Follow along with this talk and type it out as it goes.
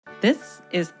This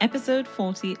is episode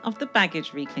 40 of the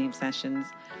Baggage Reclaim Sessions.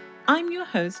 I'm your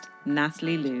host,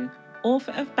 Natalie Liu,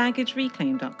 author of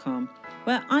BaggageReclaim.com,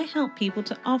 where I help people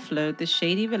to offload the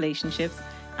shady relationships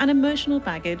and emotional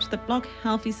baggage that block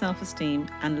healthy self-esteem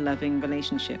and loving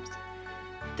relationships.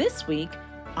 This week,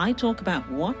 I talk about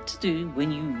what to do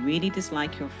when you really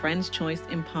dislike your friend's choice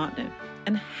in partner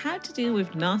and how to deal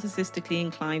with narcissistically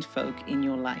inclined folk in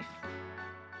your life.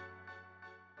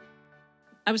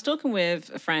 I was talking with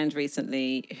a friend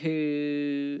recently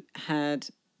who had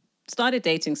started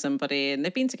dating somebody, and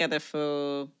they've been together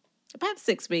for about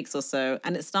 6 weeks or so.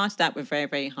 And it started out with very,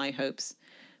 very high hopes.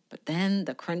 But then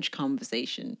the crunch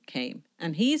conversation came.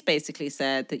 And he's basically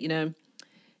said that,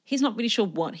 he's not really sure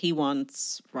what he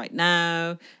wants right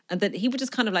now. And that he would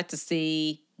just kind of like to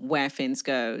see where things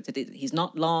go. That he's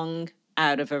not long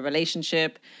out of a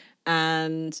relationship.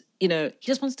 And, he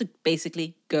just wants to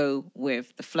basically go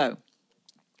with the flow.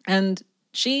 And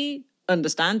she,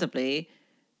 understandably,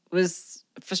 was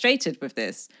frustrated with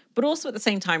this, but also at the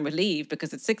same time relieved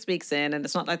because it's 6 weeks in and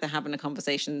it's not like they're having a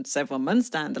conversation several months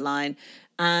down the line.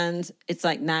 And it's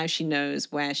like now she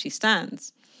knows where she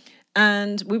stands.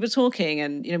 And we were talking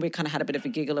and, we kind of had a bit of a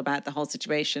giggle about the whole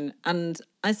situation. And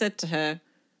I said to her,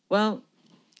 well,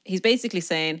 he's basically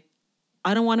saying,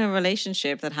 I don't want a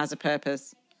relationship that has a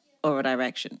purpose or a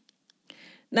direction.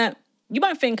 Now, you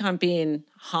might think I'm being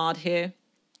hard here.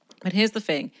 But here's the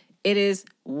thing. It is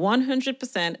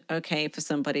 100% okay for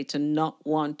somebody to not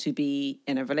want to be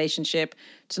in a relationship,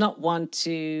 to not want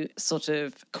to sort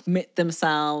of commit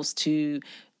themselves to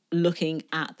looking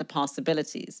at the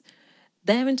possibilities.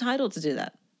 They're entitled to do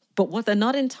that. But what they're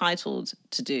not entitled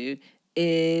to do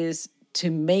is to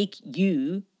make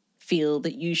you feel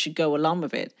that you should go along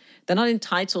with it. They're not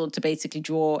entitled to basically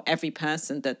draw every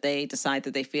person that they decide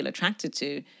that they feel attracted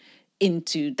to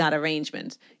into that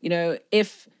arrangement.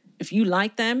 If you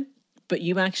like them, but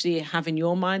you actually have in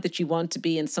your mind that you want to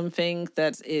be in something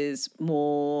that is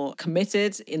more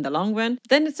committed in the long run,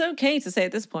 then it's okay to say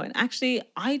at this point, actually,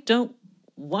 I don't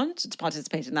want to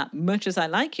participate in that much as I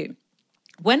like you.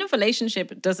 When a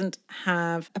relationship doesn't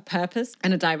have a purpose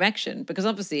and a direction, because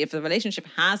obviously if the relationship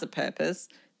has a purpose,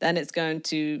 then it's going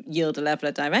to yield a level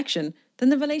of direction, then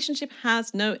the relationship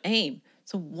has no aim.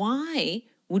 So why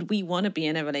would we want to be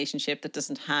in a relationship that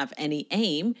doesn't have any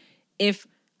aim if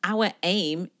our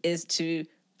aim is to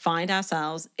find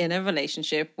ourselves in a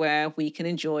relationship where we can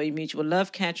enjoy mutual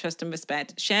love, care, trust, and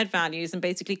respect, shared values, and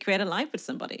basically create a life with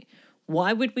somebody?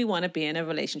 Why would we want to be in a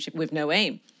relationship with no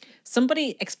aim?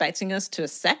 Somebody expecting us to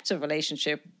accept a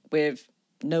relationship with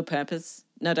no purpose,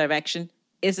 no direction,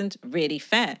 isn't really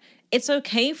fair. It's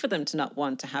okay for them to not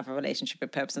want to have a relationship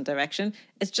with purpose and direction.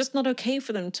 It's just not okay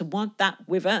for them to want that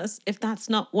with us if that's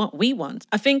not what we want.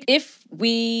 I think if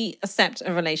we accept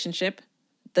a relationship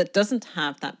that doesn't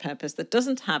have that purpose, that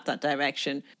doesn't have that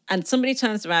direction, and somebody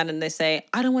turns around and they say,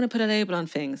 I don't want to put a label on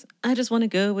things. I just want to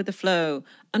go with the flow.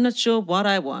 I'm not sure what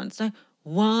I want. It's like,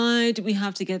 why do we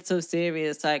have to get so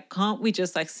serious? Like, can't we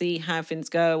just see how things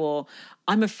go? Or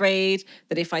I'm afraid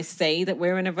that if I say that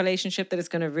we're in a relationship, that it's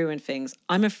going to ruin things.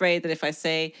 I'm afraid that if I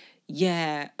say,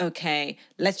 yeah, okay,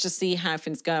 let's just see how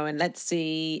things go. And let's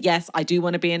see, yes, I do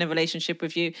want to be in a relationship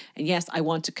with you. And yes, I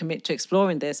want to commit to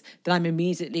exploring this, then I'm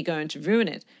immediately going to ruin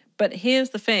it. But here's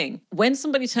the thing. When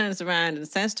somebody turns around and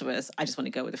says to us, I just want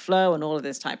to go with the flow and all of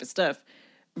this type of stuff,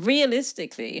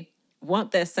 realistically,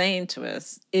 what they're saying to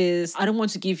us is, I don't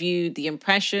want to give you the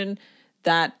impression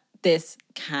that this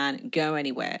can go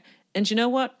anywhere. And you know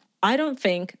what? I don't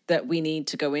think that we need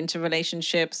to go into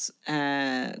relationships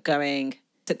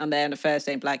sitting on there on the first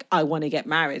day and be like, I want to get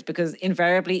married. Because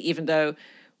invariably, even though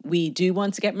we do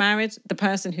want to get married, the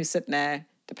person who's sitting there,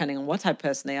 depending on what type of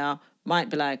person they are, might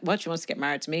be like, what, she wants to get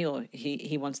married to me? Or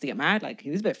he wants to get married? Like,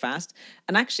 he's a bit fast.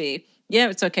 And actually, yeah,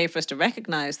 it's okay for us to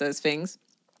recognize those things.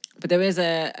 But there is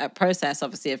a process,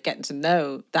 obviously, of getting to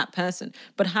know that person.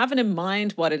 But having in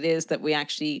mind what it is that we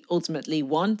actually ultimately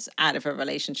want out of a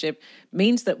relationship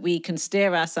means that we can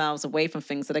steer ourselves away from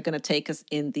things that are going to take us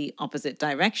in the opposite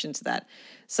direction to that.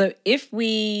 So if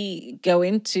we go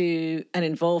into an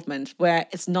involvement where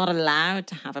it's not allowed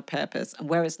to have a purpose and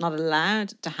where it's not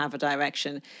allowed to have a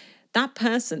direction, that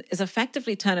person is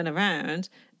effectively turning around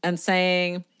and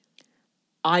saying,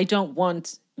 I don't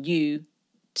want you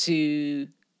to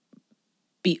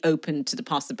be open to the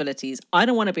possibilities. I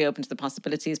don't want to be open to the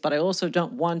possibilities, but I also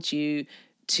don't want you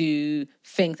to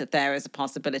think that there is a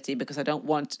possibility because I don't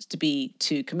want to be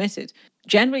too committed.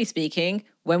 Generally speaking,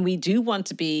 when we do want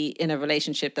to be in a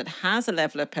relationship that has a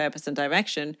level of purpose and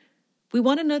direction, we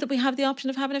want to know that we have the option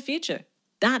of having a future.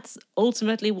 That's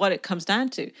ultimately what it comes down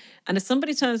to. And if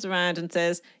somebody turns around and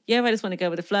says, yeah, I just want to go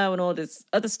with the flow and all this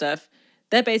other stuff,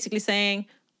 they're basically saying,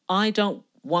 I don't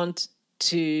want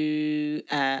to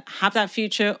have that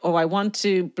future, or I want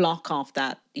to block off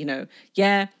that,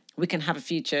 yeah, we can have a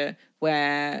future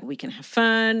where we can have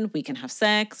fun, we can have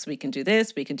sex, we can do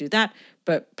this, we can do that.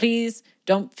 But please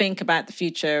don't think about the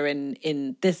future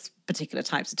in this particular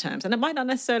types of terms. And it might not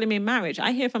necessarily mean marriage.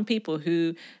 I hear from people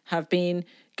who have been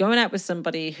going out with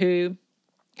somebody who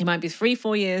it might be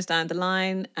 3-4 years down the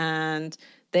line, and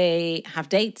they have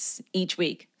dates each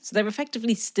week. So they're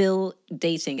effectively still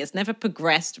dating. It's never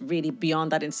progressed really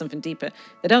beyond that into something deeper.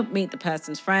 They don't meet the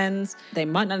person's friends. They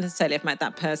might not necessarily have met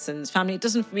that person's family. It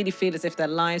doesn't really feel as if their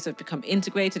lives have become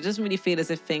integrated. It doesn't really feel as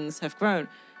if things have grown.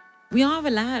 We are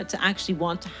allowed to actually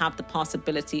want to have the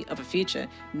possibility of a future.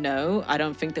 No, I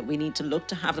don't think that we need to look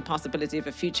to have the possibility of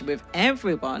a future with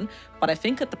everyone. But I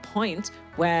think at the point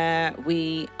where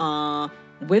we are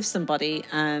with somebody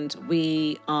and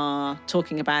we are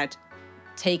talking about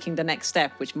taking the next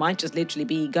step, which might just literally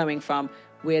be going from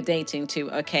we're dating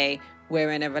to, okay, we're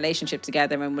in a relationship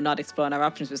together and we're not exploring our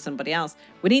options with somebody else.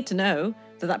 We need to know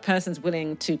that that person's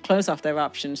willing to close off their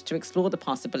options to explore the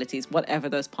possibilities, whatever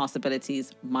those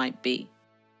possibilities might be.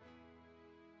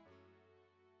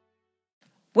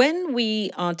 When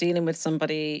we are dealing with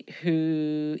somebody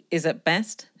who is at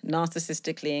best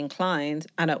narcissistically inclined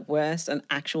and at worst an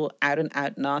actual out and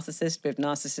out narcissist with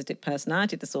narcissistic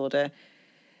personality disorder,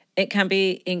 it can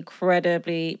be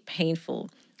incredibly painful,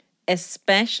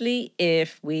 especially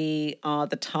if we are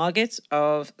the target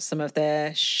of some of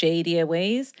their shadier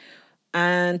ways,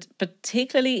 and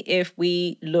particularly if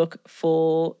we look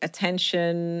for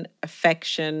attention,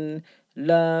 affection,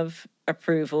 love,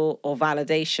 approval, or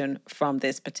validation from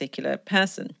this particular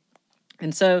person.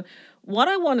 And so what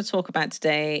I want to talk about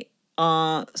today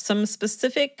are some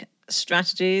specific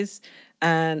strategies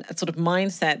and sort of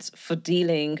mindsets for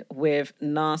dealing with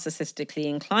narcissistically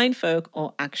inclined folk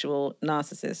or actual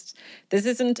narcissists. This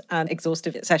isn't an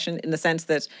exhaustive session in the sense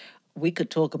that we could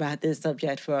talk about this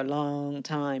subject for a long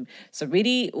time. So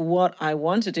really what I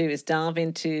want to do is delve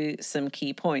into some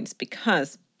key points,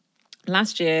 because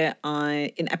last year,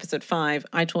 in episode 5,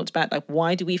 I talked about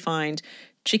why do we find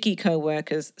tricky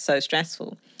co-workers so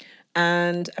stressful?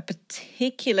 And a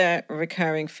particular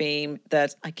recurring theme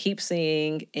that I keep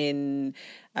seeing in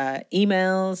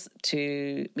emails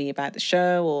to me about the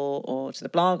show or to the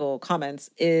blog or comments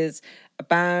is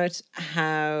about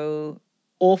how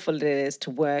awful it is to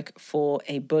work for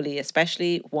a bully,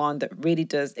 especially one that really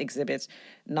does exhibit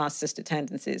narcissistic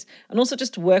tendencies. And also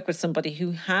just to work with somebody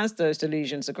who has those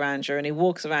delusions of grandeur and who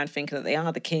walks around thinking that they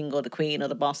are the king or the queen or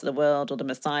the boss of the world or the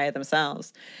messiah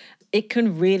themselves. It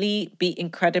can really be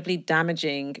incredibly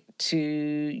damaging to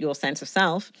your sense of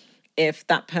self if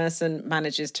that person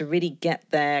manages to really get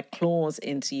their claws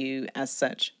into you as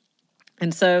such.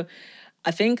 And so I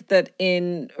think that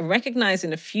in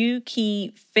recognizing a few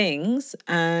key things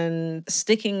and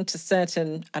sticking to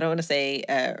certain, I don't want to say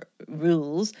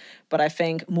rules, but I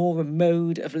think more a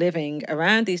mode of living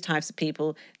around these types of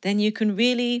people, then you can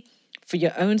really, for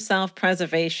your own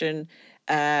self-preservation,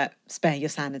 spare your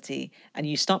sanity, and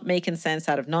you stop making sense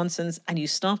out of nonsense, and you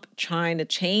stop trying to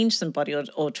change somebody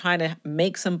or trying to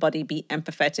make somebody be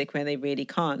empathetic when they really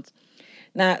can't.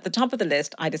 Now, at the top of the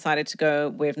list, I decided to go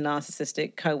with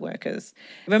narcissistic co-workers.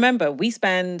 Remember, we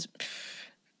spend,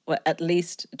 at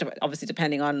least, obviously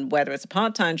depending on whether it's a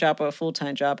part-time job or a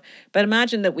full-time job, but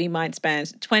imagine that we might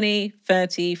spend 20,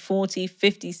 30, 40,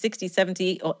 50, 60,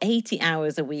 70, or 80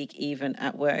 hours a week even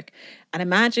at work. And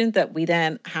imagine that we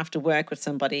then have to work with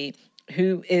somebody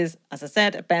who is, as I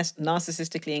said, at best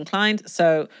narcissistically inclined,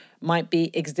 so might be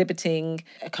exhibiting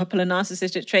a couple of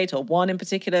narcissistic traits or one in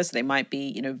particular. So they might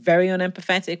be, very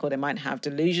unempathetic, or they might have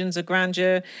delusions of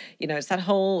grandeur. It's that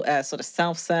whole sort of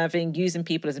self-serving, using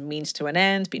people as a means to an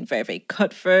end, being very, very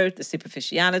cutthroat, the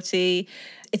superficiality.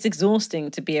 It's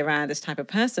exhausting to be around this type of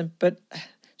person, but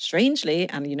strangely,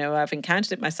 and I've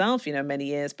encountered it myself, many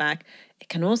years back, you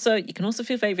can also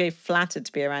feel very, very flattered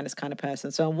to be around this kind of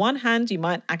person. So on one hand, you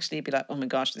might actually be like, oh my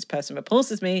gosh, this person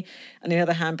repulses me. And on the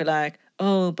other hand, be like,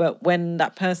 oh, but when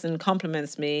that person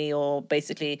compliments me or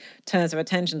basically turns their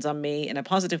attentions on me in a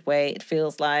positive way, it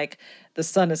feels like the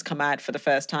sun has come out for the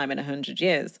first time in 100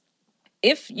 years.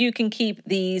 If you can keep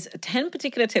these 10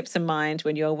 particular tips in mind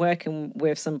when you're working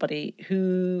with somebody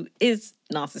who is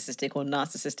narcissistic or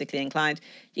narcissistically inclined,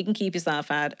 you can keep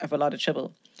yourself out of a lot of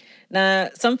trouble. Now,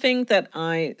 something that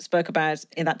I spoke about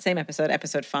in that same episode,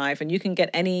 episode 5, and you can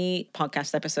get any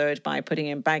podcast episode by putting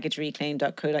in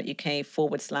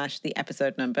baggagereclaim.co.uk /the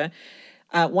episode number.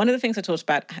 One of the things I talked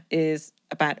about is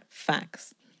about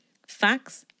facts.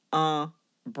 Facts are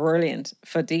brilliant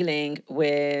for dealing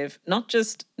with not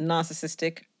just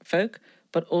narcissistic folk,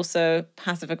 but also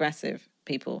passive aggressive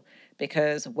people.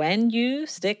 Because when you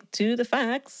stick to the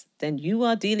facts, then you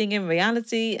are dealing in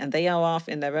reality and they are off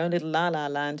in their own little la la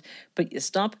land. But you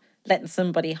stop letting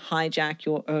somebody hijack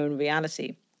your own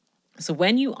reality. So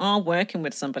when you are working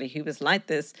with somebody who is like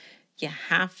this, you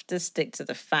have to stick to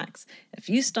the facts. If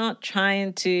you start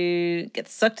trying to get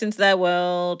sucked into their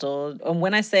world, and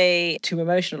when I say too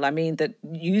emotional, I mean that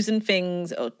using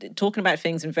things or talking about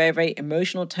things in very, very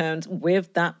emotional terms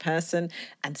with that person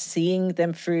and seeing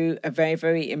them through a very,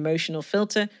 very emotional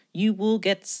filter, you will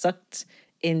get sucked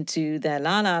into their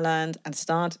la la land and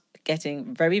start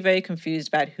getting very, very confused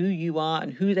about who you are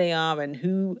and who they are and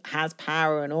who has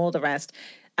power and all the rest.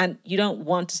 And you don't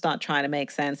want to start trying to make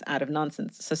sense out of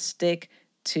nonsense. So stick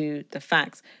to the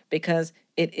facts, because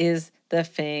it is the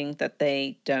thing that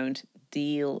they don't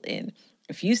deal in.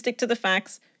 If you stick to the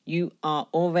facts, you are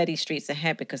already streets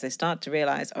ahead, because they start to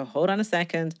realize, oh, hold on a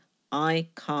second, I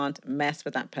can't mess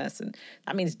with that person.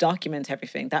 That means document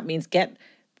everything. That means get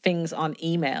things on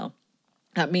email.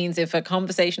 That means if a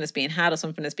conversation is being had or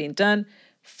something is being done,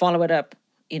 follow it up,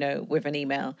 with an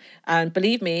email. And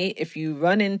believe me, if you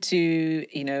run into,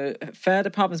 further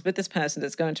problems with this person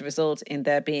that's going to result in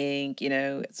there being,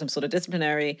 some sort of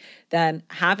disciplinary, then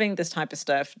having this type of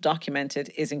stuff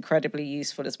documented is incredibly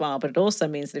useful as well. But it also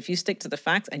means that if you stick to the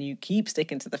facts and you keep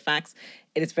sticking to the facts,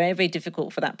 it is very, very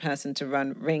difficult for that person to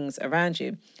run rings around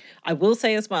you. I will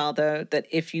say as well, though, that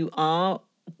if you are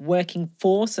working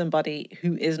for somebody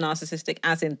who is narcissistic,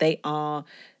 as in they are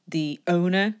the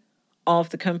owner of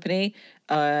the company,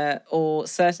 or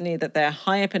certainly that they're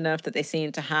high up enough that they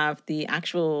seem to have the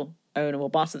actual owner or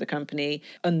boss of the company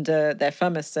under their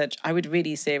thumb as such, I would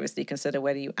really seriously consider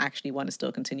whether you actually want to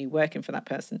still continue working for that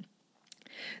person.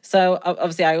 So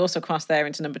obviously I also cross there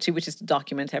into number 2, which is to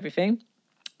document everything.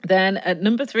 Then at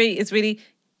number 3 is really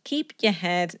keep your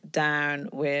head down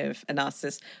with a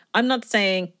narcissist. I'm not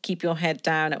saying keep your head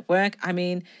down at work. I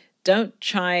mean, don't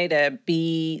try to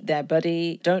be their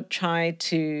buddy. Don't try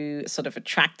to sort of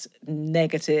attract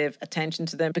negative attention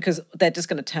to them, because they're just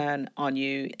going to turn on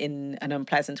you in an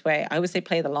unpleasant way. I always say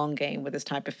play the long game with this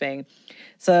type of thing.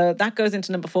 So that goes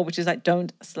into number 4, which is like,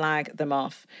 don't slag them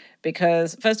off.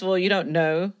 Because first of all, you don't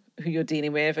know who you're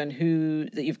dealing with and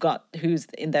who's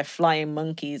in their flying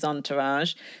monkeys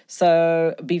entourage.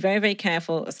 So be very, very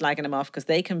careful of slagging them off, because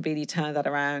they can really turn that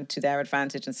around to their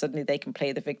advantage and suddenly they can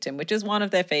play the victim, which is one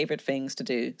of their favorite things to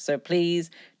do. So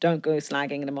please don't go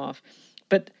slagging them off.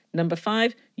 But number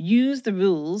 5, use the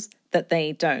rules that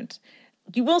they don't.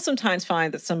 You will sometimes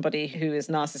find that somebody who is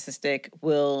narcissistic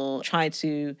will try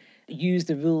to use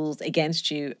the rules against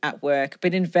you at work,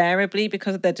 but invariably,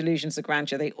 because of their delusions of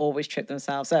grandeur, they always trip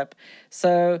themselves up.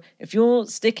 So if you're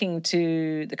sticking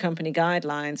to the company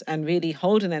guidelines and really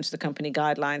holding them to the company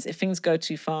guidelines, if things go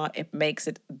too far, it makes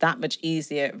it that much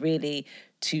easier really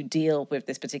to deal with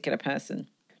this particular person.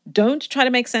 Don't try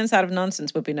to make sense out of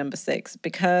nonsense would be number 6,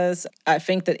 because I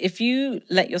think that if you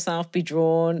let yourself be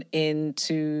drawn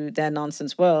into their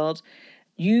nonsense world,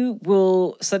 you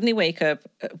will suddenly wake up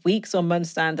weeks or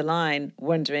months down the line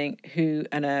wondering who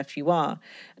on earth you are.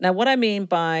 Now, what I mean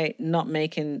by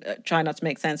try not to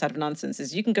make sense out of nonsense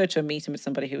is you can go to a meeting with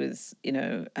somebody who is, a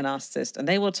narcissist, and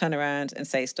they will turn around and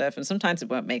say stuff, and sometimes it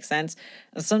won't make sense,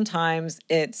 and sometimes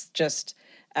it's just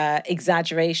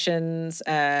exaggerations,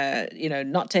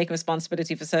 not taking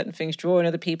responsibility for certain things, drawing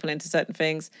other people into certain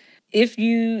things. If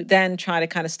you then try to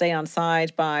kind of stay on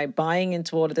side by buying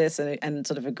into all of this and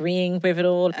sort of agreeing with it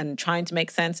all and trying to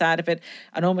make sense out of it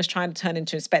and almost trying to turn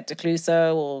into Inspector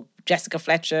Clouseau or Jessica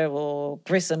Fletcher or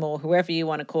Grissom or whoever you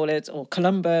want to call it, or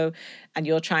Columbo, and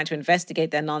you're trying to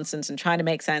investigate their nonsense and trying to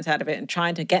make sense out of it and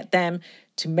trying to get them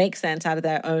to make sense out of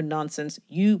their own nonsense,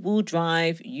 you will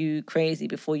drive you crazy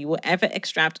before you will ever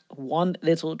extract one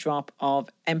little drop of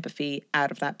empathy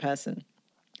out of that person.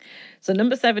 So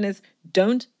number 7 is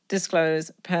don't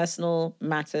disclose personal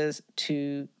matters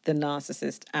to the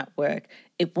narcissist at work.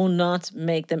 It will not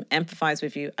make them empathize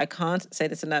with you. I can't say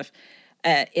this enough.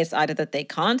 It's either that they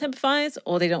can't empathize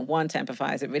or they don't want to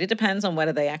empathize. It really depends on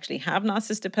whether they actually have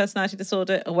narcissistic personality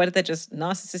disorder or whether they're just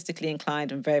narcissistically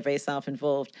inclined and very, very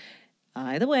self-involved.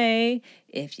 Either way,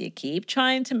 if you keep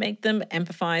trying to make them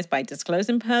empathize by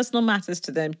disclosing personal matters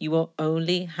to them, you will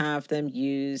only have them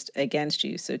used against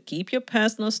you. So keep your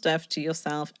personal stuff to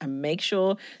yourself and make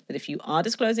sure that if you are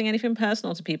disclosing anything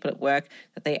personal to people at work,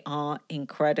 that they are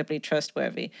incredibly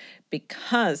trustworthy.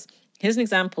 Because here's an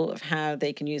example of how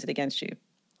they can use it against you.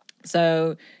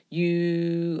 So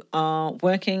you are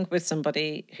working with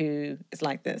somebody who is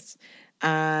like this,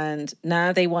 and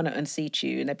now they want to unseat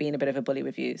you and they're being a bit of a bully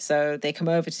with you. So they come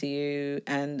over to you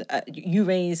and you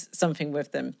raise something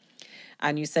with them.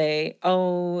 And you say,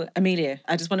 oh, Amelia,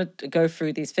 I just want to go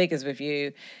through these figures with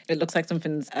you. It looks like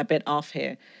something's a bit off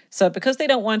here. So because they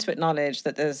don't want to acknowledge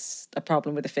that there's a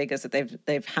problem with the figures, that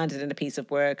they've handed in a piece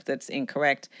of work that's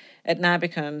incorrect, it now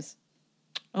becomes,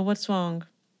 oh, what's wrong?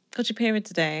 Got your period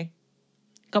today?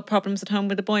 Got problems at home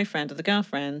with the boyfriend or the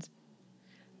girlfriend?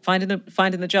 Finding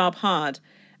the job hard?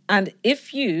 And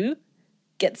if you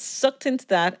get sucked into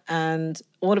that and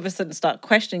all of a sudden start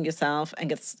questioning yourself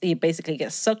and you basically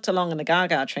get sucked along in the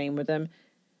Gaga train with them,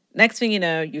 next thing you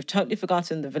know, you've totally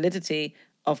forgotten the validity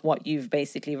of what you've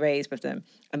basically raised with them.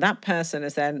 And that person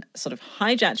has then sort of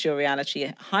hijacked your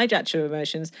reality, hijacked your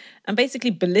emotions, and basically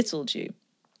belittled you.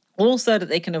 Also that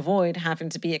they can avoid having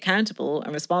to be accountable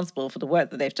and responsible for the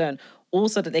work that they've done.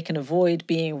 Also that they can avoid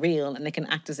being real and they can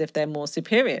act as if they're more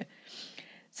superior.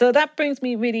 So that brings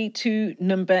me really to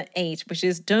number 8, which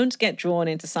is don't get drawn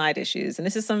into side issues. And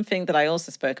this is something that I also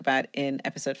spoke about in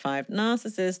episode 5.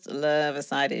 Narcissists love a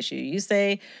side issue.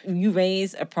 You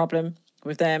raise a problem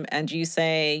with them and you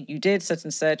say you did such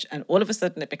and such, and all of a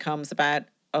sudden it becomes about,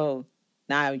 oh,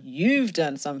 now you've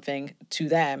done something to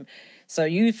them. So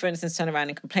you, for instance, turn around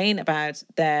and complain about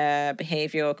their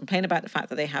behavior or complain about the fact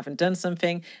that they haven't done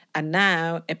something. And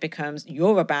now it becomes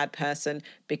you're a bad person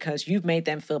because you've made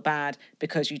them feel bad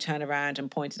because you turn around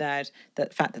and pointed out the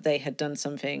fact that they had done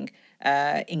something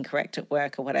incorrect at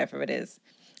work or whatever it is.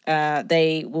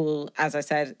 They will, as I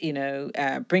said,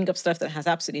 bring up stuff that has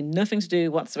absolutely nothing to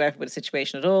do whatsoever with the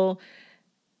situation at all.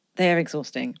 They're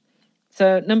exhausting.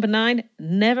 So number 9,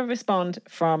 never respond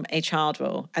from a child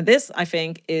role. And this, I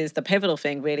think, is the pivotal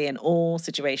thing really in all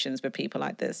situations with people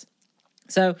like this.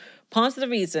 So part of the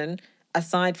reason,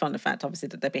 aside from the fact, obviously,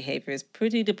 that their behavior is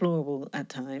pretty deplorable at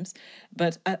times,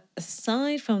 but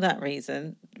aside from that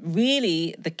reason,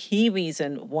 really the key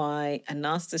reason why a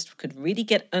narcissist could really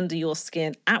get under your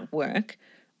skin at work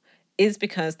is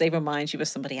because they remind you of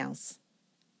somebody else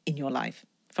in your life.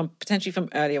 Potentially from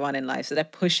earlier on in life. So they're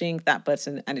pushing that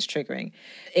button and it's triggering.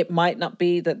 It might not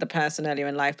be that the person earlier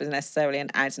in life was necessarily an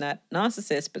out-and-out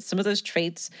narcissist, but some of those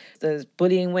traits, those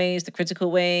bullying ways, the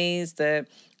critical ways,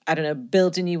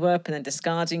 building you up and then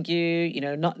discarding you,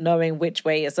 not knowing which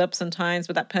way is up sometimes,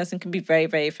 but that person can be very,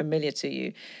 very familiar to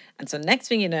you. And so next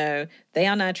thing you know, they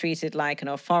are now treated like an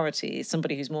authority,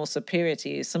 somebody who's more superior to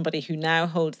you, somebody who now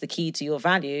holds the key to your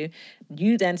value.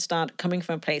 You then start coming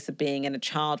from a place of being in a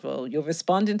child role. You're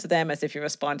responding to them as if you're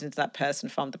responding to that person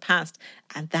from the past.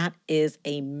 And that is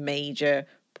a major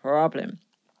problem.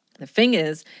 The thing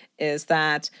is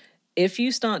that if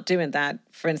you start doing that,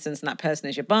 for instance, and that person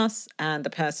is your boss and the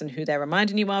person who they're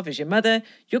reminding you of is your mother,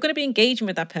 you're going to be engaging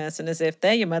with that person as if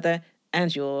they're your mother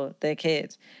and you're their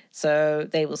kid. So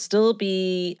they will still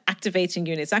be activating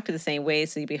you in exactly the same way.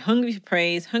 So you'll be hungry for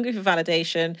praise, hungry for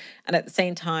validation, and at the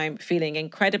same time feeling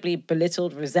incredibly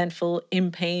belittled, resentful,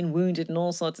 in pain, wounded, and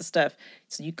all sorts of stuff.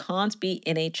 So you can't be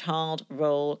in a child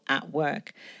role at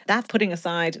work. That's putting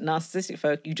aside narcissistic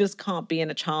folk. You just can't be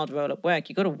in a child role at work.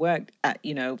 You got to work at,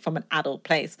 from an adult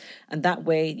place. And that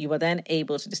way you are then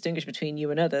able to distinguish between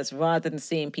you and others rather than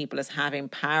seeing people as having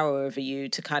power over you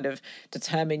to kind of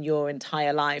determine your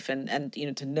entire life and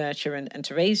to nurture and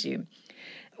to raise you.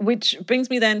 Which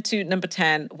brings me then to number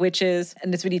 10, which is,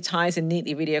 and this really ties in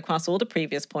neatly really across all the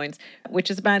previous points, which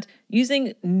is about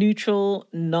using neutral,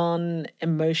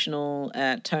 non-emotional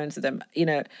tones to them.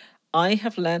 I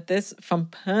have learned this from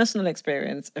personal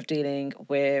experience of dealing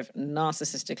with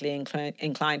narcissistically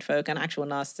inclined folk and actual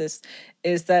narcissists,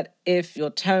 is that if your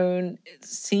tone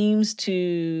seems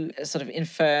to sort of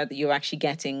infer that you're actually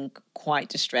getting quite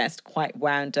distressed, quite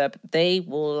wound up, they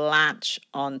will latch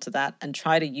onto that and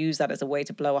try to use that as a way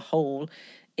to blow a hole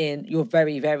in your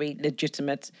very, very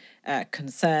legitimate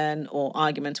concern or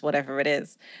argument, whatever it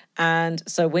is. And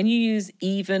so when you use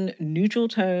even neutral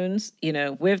tones,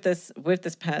 with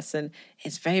this person,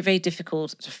 it's very, very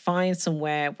difficult to find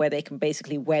somewhere where they can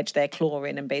basically wedge their claw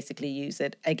in and basically use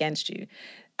it against you.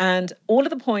 And all of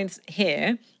the points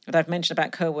here that I've mentioned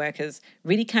about co-workers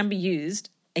really can be used,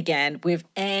 again, with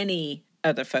any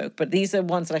other folk, but these are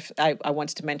ones that I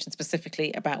wanted to mention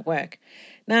specifically about work.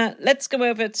 Now, let's go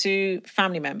over to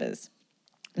family members.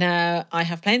 Now, I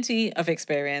have plenty of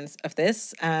experience of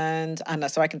this, and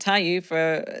so I can tell you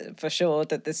for sure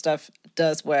that this stuff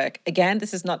does work. Again,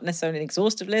 this is not necessarily an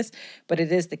exhaustive list, but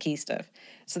it is the key stuff.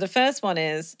 So the first one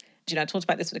is, I talked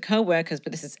about this with the co-workers,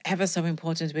 but this is ever so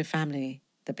important with family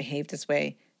that behave this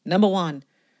way. Number 1,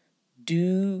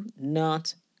 do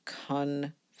not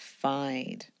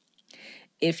confide.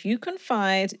 if you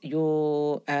confide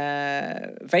your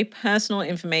very personal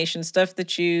information, stuff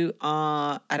that you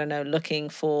are, I don't know, looking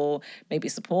for maybe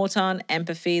support on,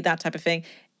 empathy, that type of thing,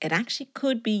 it actually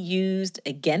could be used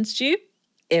against you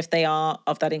if they are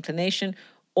of that inclination,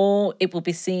 or it will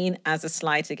be seen as a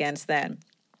slight against them.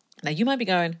 Now, you might be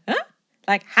going, huh?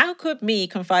 Like, how could me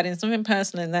confiding something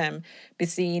personal in them be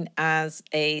seen as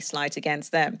a slight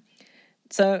against them?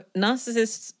 So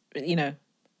narcissists,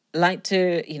 like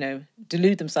to,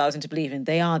 delude themselves into believing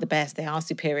they are the best, they are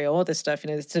superior, all this stuff,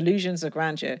 there's delusions of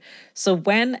grandeur. So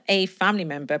when a family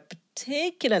member,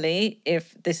 particularly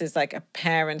if this is like a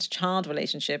parent-child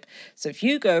relationship, so if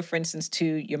you go, for instance, to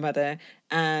your mother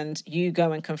and you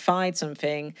go and confide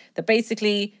something that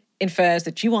basically infers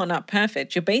that you are not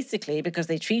perfect, you're basically, because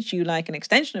they treat you like an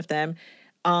extension of them,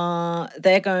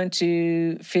 they're going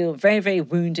to feel very, very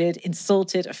wounded,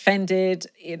 insulted, offended,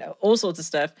 all sorts of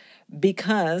stuff,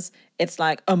 because it's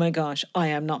like, oh my gosh, I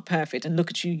am not perfect. And look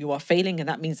at you, you are failing. And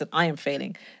that means that I am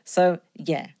failing. So,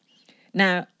 yeah.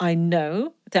 Now, I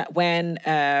know that when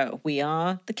we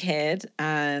are the kid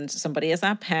and somebody is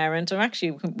our parent, or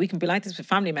actually we can be like this with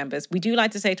family members, we do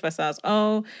like to say to ourselves,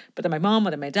 oh, but they're my mom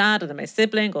or they're my dad or they're my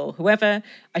sibling or whoever,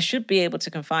 I should be able to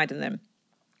confide in them.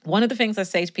 One of the things I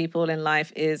say to people in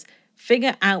life is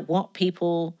figure out what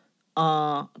people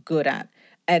are good at.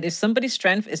 And if somebody's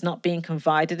strength is not being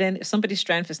confided in, if somebody's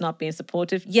strength is not being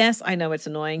supportive, yes, I know it's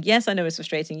annoying. Yes, I know it's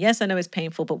frustrating. Yes, I know it's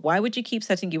painful. But why would you keep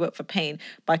setting you up for pain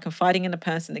by confiding in a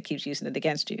person that keeps using it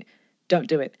against you? Don't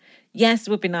do it. Yes, it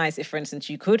would be nice if, for instance,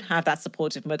 you could have that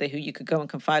supportive mother who you could go and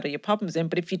confide all your problems in.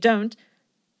 But if you don't,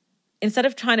 instead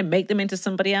of trying to make them into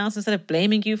somebody else, instead of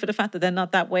blaming you for the fact that they're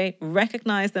not that way,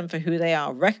 recognize them for who they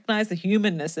are. Recognize the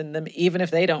humanness in them, even if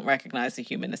they don't recognize the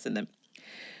humanness in them.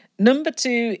 Number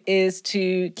 2 is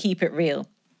to keep it real.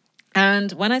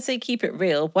 And when I say keep it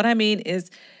real, what I mean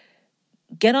is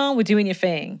get on with doing your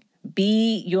thing.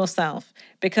 Be yourself,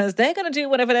 because they're going to do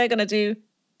whatever they're going to do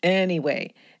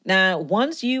anyway. Now,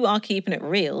 once you are keeping it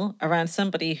real around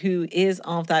somebody who is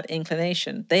of that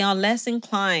inclination, they are less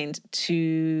inclined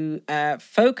to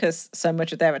focus so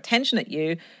much of their attention at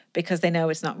you, because they know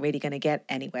it's not really going to get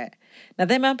anywhere. Now,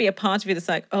 there might be a part of you that's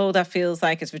like, oh, that feels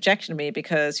like it's rejection of me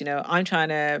because, I'm trying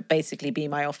to basically be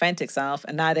my authentic self,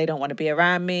 and now they don't want to be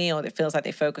around me, or it feels like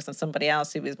they focus on somebody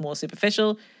else who is more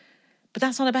superficial. But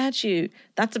that's not about you.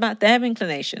 That's about their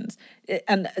inclinations.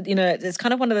 And, it's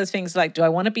kind of one of those things like, do I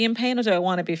want to be in pain or do I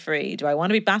want to be free? Do I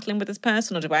want to be battling with this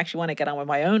person or do I actually want to get on with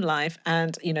my own life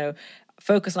and,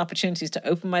 focus on opportunities to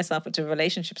open myself into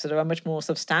relationships that are much more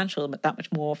substantial, but that much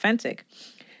more authentic?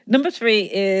 Number 3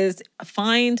 is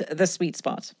find the sweet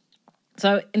spot.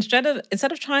 So instead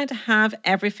of trying to have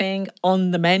everything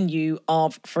on the menu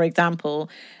of, for example,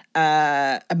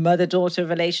 a mother-daughter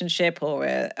relationship or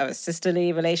a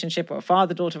sisterly relationship or a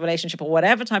father-daughter relationship or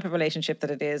whatever type of relationship that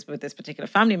it is with this particular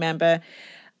family member,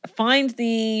 find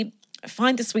the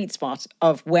sweet spot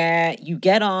of where you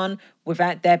get on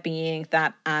without there being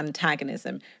that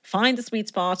antagonism. Find the sweet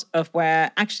spot of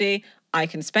where actually I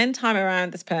can spend time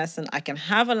around this person, I can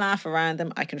have a laugh around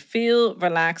them, I can feel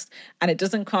relaxed, and it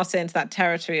doesn't cross into that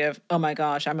territory of, oh my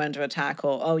gosh, I'm under attack,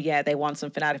 or, oh yeah, they want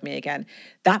something out of me again.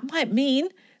 That might mean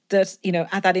that,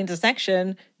 at that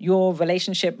intersection, your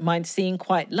relationship might seem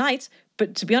quite light.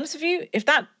 But to be honest with you, if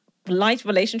that light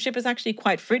relationship is actually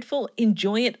quite fruitful,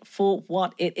 enjoy it for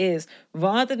what it is,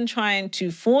 rather than trying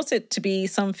to force it to be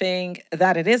something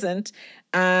that it isn't,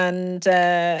 and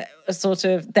sort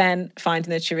of then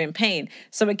finding that you're in pain.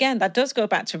 So again, that does go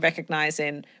back to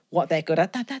recognizing what they're good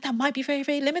at. That might be very,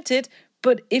 very limited.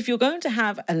 But if you're going to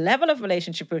have a level of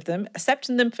relationship with them,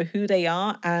 accepting them for who they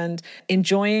are and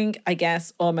enjoying, I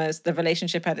guess, almost the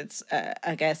relationship at its,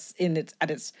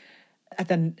 at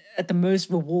the most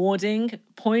rewarding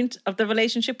point of the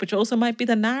relationship, which also might be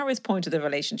the narrowest point of the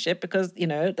relationship, because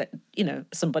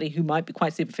somebody who might be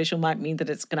quite superficial might mean that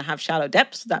it's going to have shallow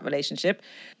depths to that relationship.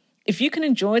 If you can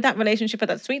enjoy that relationship at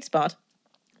that sweet spot,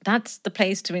 that's the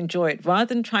place to enjoy it,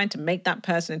 rather than trying to make that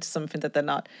person into something that they're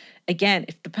not. Again,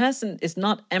 if the person is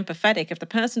not empathetic, if the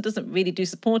person doesn't really do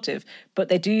supportive, but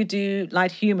they do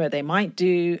light humor, they might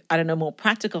do, more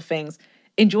practical things,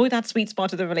 enjoy that sweet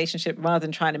spot of the relationship rather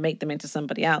than trying to make them into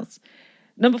somebody else.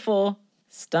 Number 4,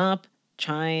 stop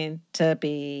trying to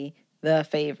be the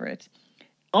favorite.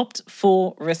 Opt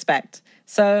for respect.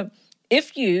 So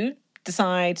if you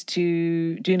decide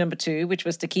to do number 2, which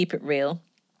was to keep it real,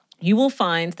 you will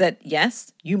find that,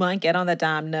 yes, you might get on their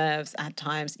damn nerves at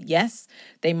times. Yes,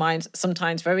 they might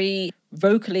sometimes very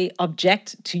vocally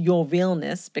object to your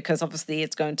realness, because obviously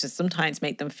it's going to sometimes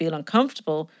make them feel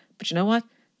uncomfortable. But you know what?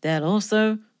 They'll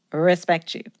also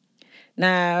respect you.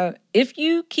 Now, if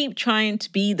you keep trying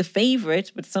to be the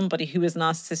favorite with somebody who is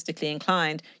narcissistically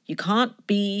inclined, you can't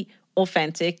be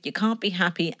authentic, you can't be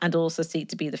happy, and also seek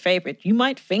to be the favorite. You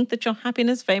might think that your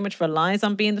happiness very much relies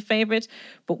on being the favorite,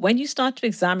 but when you start to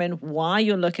examine why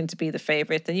you're looking to be the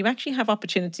favorite, then you actually have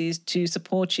opportunities to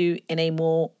support you in a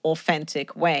more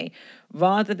authentic way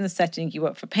rather than setting you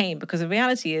up for pain. Because the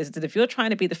reality is that if you're trying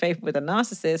to be the favorite with a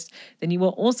narcissist, then you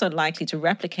are also likely to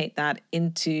replicate that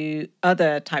into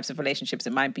other types of relationships.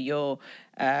 It might be your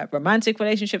romantic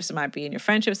relationships, it might be in your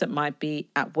friendships, it might be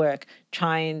at work,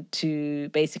 trying to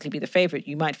basically be the favorite.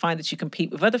 You might find that you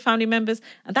compete with other family members,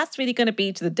 and that's really going to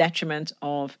be to the detriment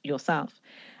of yourself.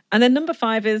 And then number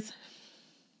 5 is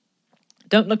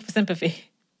don't look for sympathy.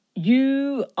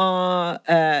 You are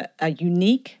a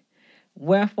unique,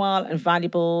 worthwhile and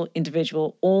valuable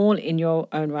individual, all in your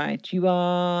own right. You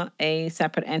are a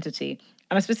separate entity.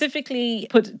 And I specifically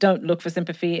put don't look for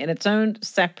sympathy in its own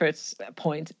separate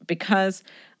point because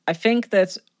I think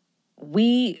that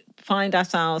we find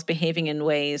ourselves behaving in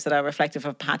ways that are reflective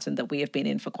of a pattern that we have been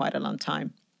in for quite a long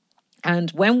time. And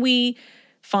when we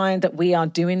find that we are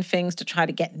doing things to try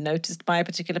to get noticed by a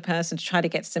particular person, to try to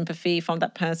get sympathy from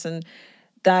that person,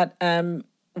 that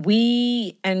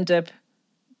we end up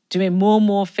doing more and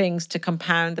more things to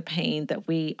compound the pain that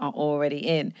we are already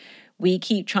in. We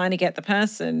keep trying to get the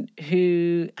person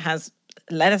who has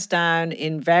let us down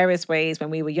in various ways when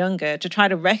we were younger to try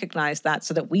to recognize that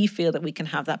so that we feel that we can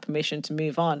have that permission to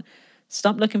move on.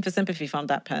 Stop looking for sympathy from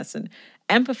that person.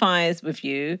 Empathize with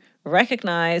you.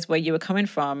 Recognize where you were coming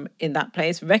from in that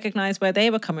place. Recognize where they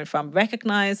were coming from.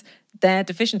 Recognize their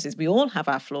deficiencies. We all have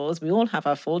our flaws. We all have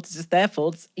our faults. It's just their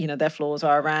faults. Their flaws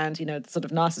are around, sort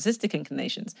of narcissistic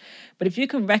inclinations. But if you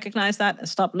can recognize that and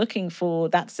stop looking for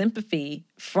that sympathy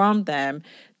from them,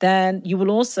 then you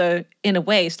will also, in a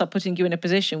way, stop putting you in a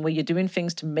position where you're doing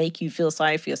things to make you feel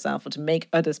sorry for yourself or to make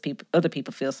other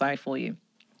people feel sorry for you.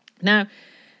 Now,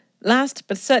 last,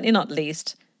 but certainly not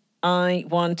least, I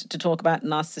want to talk about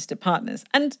narcissistic partners.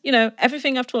 And,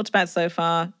 everything I've talked about so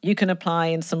far, you can apply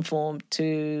in some form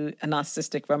to a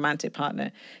narcissistic romantic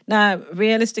partner. Now,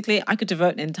 realistically, I could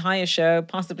devote an entire show,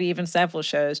 possibly even several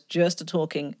shows, just to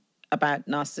talking about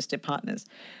narcissistic partners.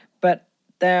 But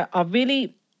there are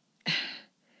really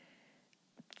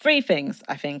 3 things,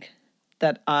 I think,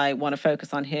 that I want to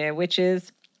focus on here, which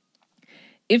is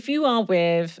if you are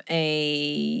with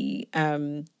a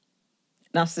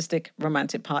narcissistic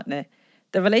romantic partner,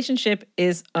 the relationship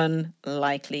is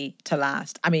unlikely to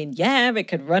last. I mean, yeah, it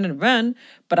could run and run,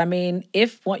 but I mean,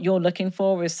 if what you're looking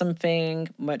for is something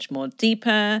much more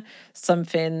deeper,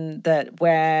 something that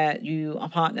where you are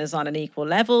partners on an equal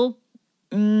level,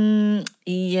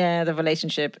 yeah, the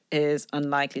relationship is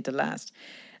unlikely to last.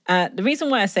 The reason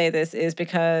why I say this is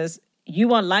because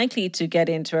you are likely to get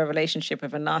into a relationship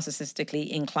with a narcissistically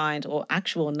inclined or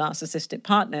actual narcissistic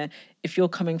partner if you're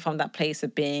coming from that place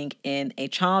of being in a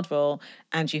child role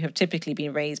and you have typically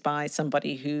been raised by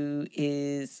somebody who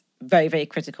is very, very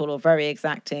critical or very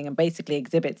exacting and basically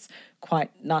exhibits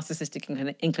quite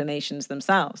narcissistic inclinations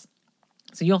themselves.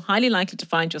 So you're highly likely to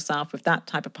find yourself with that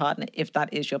type of partner if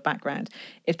that is your background.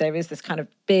 If there is this kind of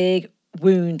big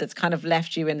wound that's kind of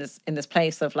left you in this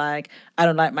place of like, I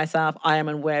don't like myself, I am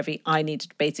unworthy, I need to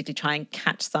basically try and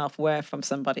catch self-worth from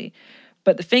somebody.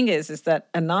 But the thing is that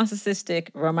a narcissistic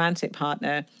romantic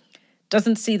partner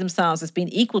doesn't see themselves as being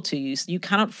equal to you, so you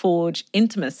cannot forge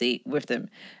intimacy with them.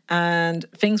 And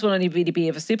things will only really be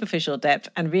of a superficial depth.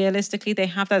 And realistically, they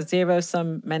have that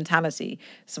zero-sum mentality.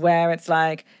 So where it's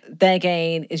like their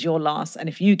gain is your loss, and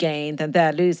if you gain, then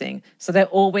they're losing. So they're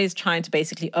always trying to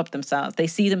basically up themselves. They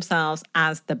see themselves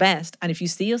as the best. And if you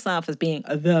see yourself as being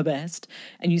the best,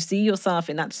 and you see yourself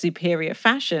in that superior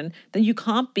fashion, then you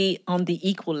can't be on the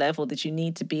equal level that you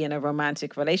need to be in a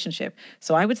romantic relationship.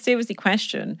 So I would seriously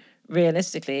question,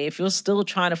 realistically, if you're still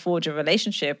trying to forge a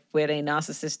relationship with a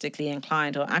narcissistically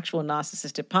inclined or actual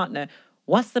narcissistic partner,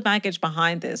 what's the baggage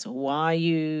behind this? Why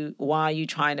are you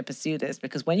trying to pursue this?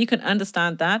 Because when you can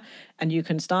understand that and you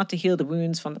can start to heal the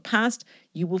wounds from the past,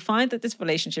 you will find that this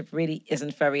relationship really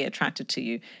isn't very attractive to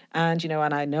you. And,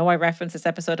 and I know I reference this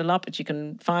episode a lot, but you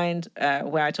can find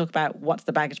where I talk about what's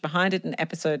the baggage behind it in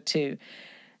episode 2.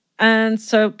 And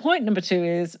so point number 2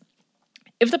 is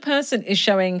if the person is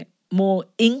showing more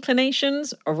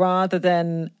inclinations rather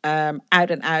than out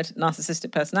and out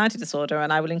narcissistic personality disorder.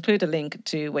 And I will include a link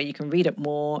to where you can read up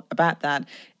more about that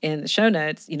in the show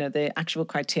notes, the actual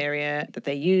criteria that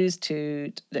they use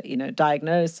to,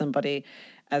 diagnose somebody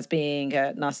as being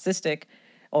narcissistic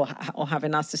or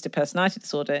having narcissistic personality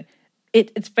disorder.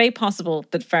 it's very possible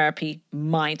that therapy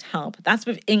might help. That's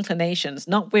with inclinations,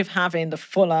 not with having the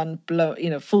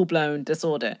full blown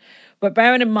disorder. But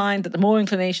bearing in mind that the more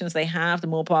inclinations they have, the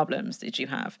more problems that you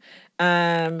have.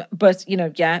 But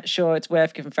yeah, sure, it's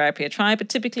worth giving therapy a try. But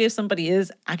typically, if somebody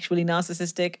is actually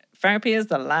narcissistic, therapy is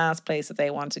the last place that they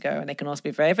want to go. And they can also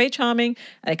be very, very charming,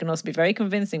 and it can also be very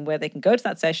convincing, where they can go to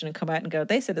that session and come out and go,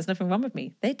 they said there's nothing wrong with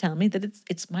me. They tell me that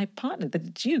it's my partner, that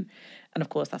it's you. And of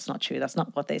course, that's not true. That's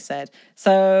not what they said.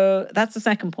 So that's the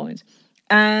second point.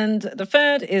 And the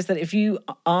third is that if you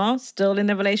are still in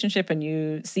the relationship and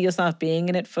you see yourself being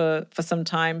in it for some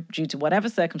time due to whatever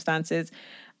circumstances,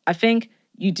 I think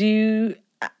you do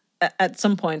at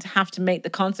some point have to make the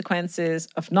consequences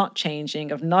of not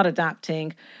changing, of not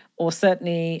adapting, or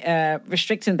certainly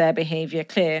restricting their behavior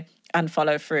clear and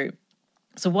follow through.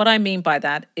 So what I mean by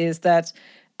that is that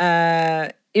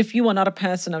if you are not a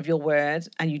person of your word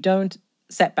and you don't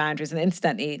set boundaries, and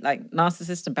incidentally, like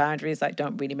narcissists and boundaries like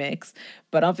don't really mix,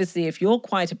 but obviously if you're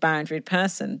quite a boundaried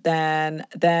person, then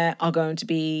there are going to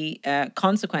be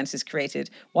consequences created.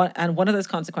 And one of those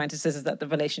consequences is that the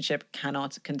relationship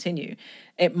cannot continue.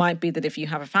 It might be that if you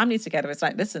have a family together, it's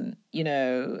like, listen,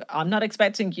 I'm not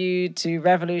expecting you to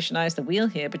revolutionize the wheel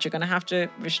here, but you're going to have to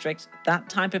restrict that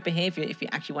type of behavior if you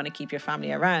actually want to keep your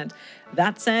family around.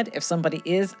 That said, if somebody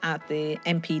is at the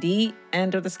NPD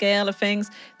end of the scale of things,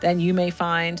 then you may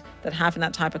find that having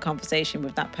that type of conversation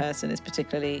with that person is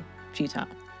particularly futile.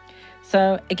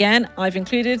 So again, I've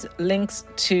included links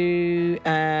to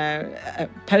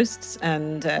posts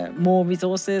and more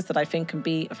resources that I think can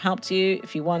be of help to you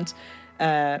if you want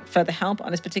further help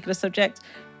on this particular subject.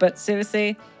 But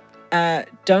seriously,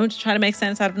 don't try to make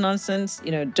sense out of nonsense.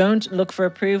 Don't look for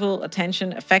approval,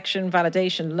 attention, affection,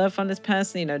 validation, love from this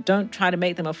person. Don't try to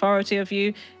make them authority of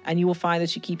you, and you will find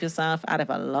that you keep yourself out of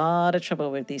a lot of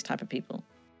trouble with these type of people.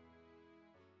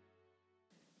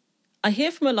 I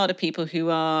hear from a lot of people who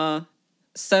are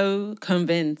so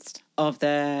convinced of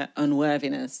their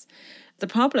unworthiness. The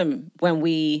problem when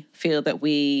we feel that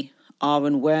we are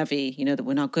unworthy, that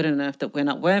we're not good enough, that we're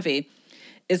not worthy,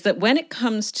 is that when it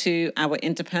comes to our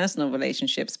interpersonal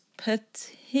relationships,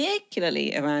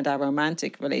 particularly around our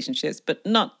romantic relationships, but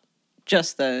not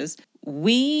just those,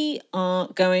 we are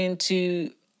going to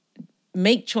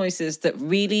make choices that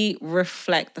really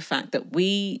reflect the fact that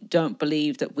we don't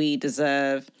believe that we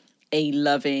deserve a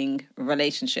loving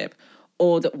relationship,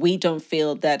 or that we don't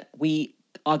feel that we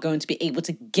are going to be able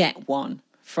to get one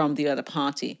from the other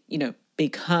party,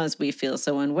 because we feel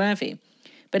so unworthy.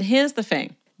 But here's the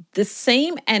thing. The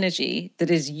same energy that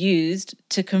is used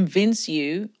to convince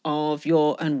you of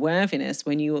your unworthiness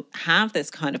when you have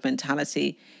this kind of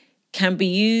mentality can be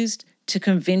used to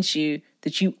convince you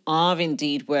that you are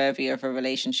indeed worthy of a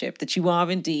relationship, that you are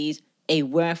indeed a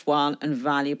worthwhile and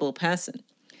valuable person.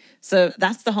 So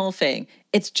that's the whole thing.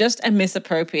 It's just a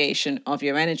misappropriation of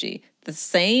your energy. The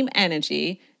same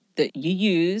energy that you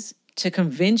use to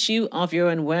convince you of your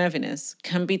unworthiness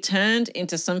can be turned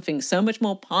into something so much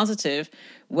more positive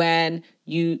when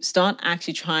you start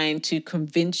actually trying to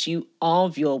convince you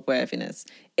of your worthiness.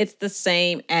 It's the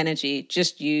same energy,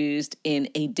 just used in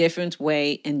a different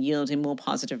way and yielding more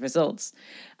positive results.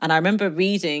 And I remember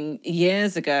reading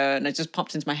years ago, and it just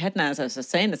popped into my head now as I was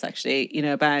saying this actually,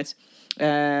 about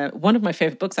one of my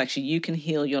favorite books, actually, You Can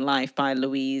Heal Your Life by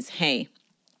Louise Hay.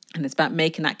 And it's about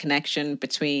making that connection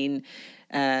between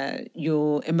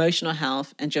your emotional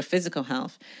health and your physical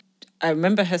health. I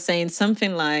remember her saying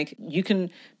something like, you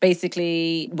can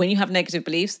basically, when you have negative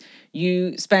beliefs,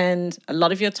 you spend a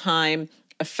lot of your time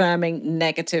affirming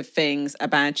negative things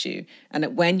about you. And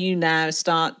that when you now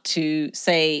start to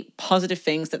say positive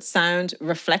things that sound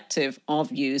reflective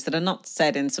of you, that are not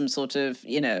said in some sort of,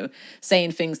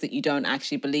 saying things that you don't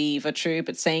actually believe are true,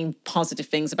 but saying positive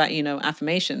things about,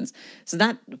 affirmations. So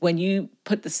that when you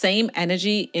put the same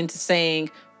energy into saying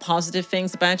positive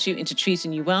things about you, into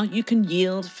treating you well, you can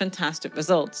yield fantastic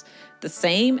results. The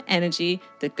same energy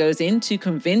that goes into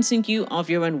convincing you of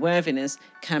your unworthiness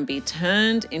can be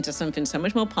turned into something so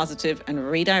much more positive and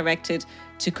redirected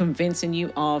to convincing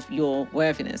you of your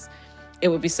worthiness. It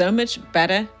would be so much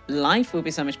better, life would be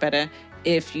so much better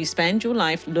if you spend your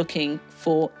life looking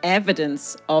for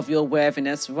evidence of your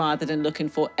worthiness rather than looking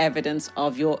for evidence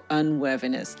of your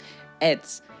unworthiness.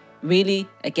 It's really,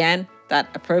 again, that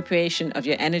appropriation of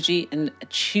your energy and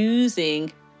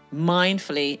choosing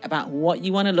mindfully about what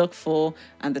you want to look for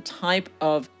and the type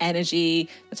of energy,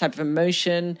 the type of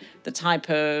emotion, the type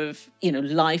of,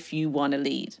 life you want to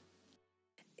lead.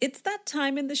 It's that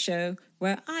time in the show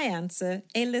where I answer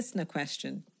a listener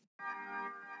question.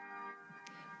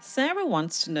 Sarah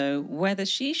wants to know whether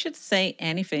she should say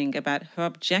anything about her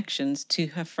objections to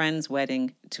her friend's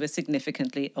wedding to a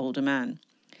significantly older man.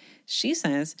 She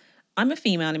says, I'm a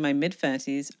female in my mid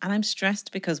 30s and I'm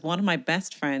stressed because one of my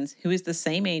best friends, who is the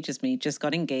same age as me, just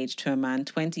got engaged to a man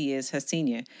 20 years her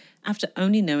senior after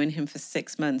only knowing him for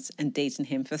 6 months and dating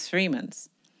him for 3 months.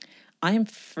 I am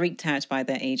freaked out by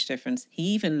their age difference. He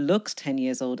even looks 10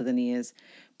 years older than he is,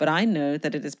 but I know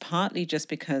that it is partly just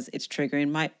because it's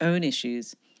triggering my own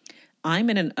issues.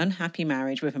 I'm in an unhappy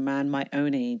marriage with a man my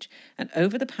own age, and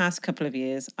over the past couple of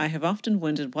years, I have often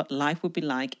wondered what life would be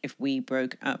like if we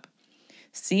broke up.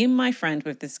 Seeing my friend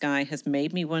with this guy has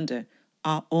made me wonder,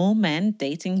 are all men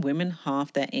dating women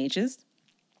half their ages?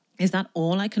 Is that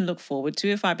all I can look forward to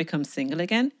if I become single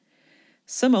again?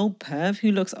 Some old perv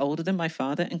who looks older than my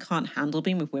father and can't handle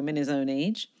being with women his own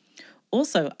age?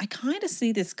 Also, I kind of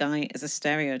see this guy as a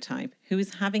stereotype who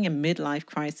is having a midlife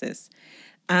crisis.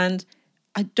 And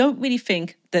I don't really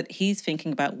think that he's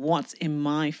thinking about what's in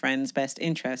my friend's best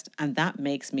interest, and that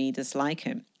makes me dislike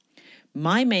him.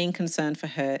 My main concern for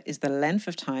her is the length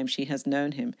of time she has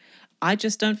known him. I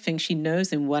just don't think she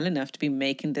knows him well enough to be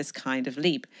making this kind of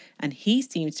leap, and he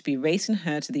seems to be racing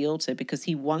her to the altar because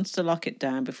he wants to lock it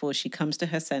down before she comes to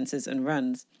her senses and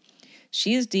runs.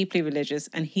 She is deeply religious,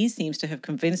 and he seems to have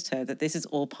convinced her that this is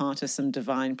all part of some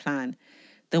divine plan.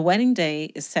 The wedding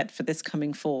day is set for this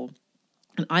coming fall,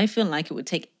 and I feel like it would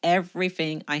take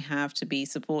everything I have to be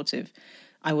supportive.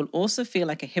 I will also feel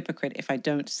like a hypocrite if I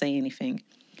don't say anything.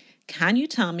 Can you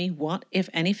tell me what, if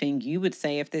anything, you would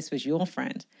say if this was your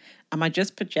friend? Am I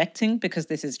just projecting because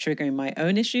this is triggering my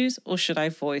own issues, or should I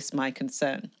voice my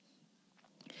concern?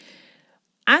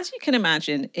 As you can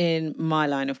imagine, in my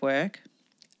line of work,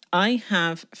 I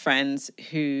have friends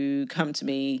who come to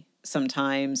me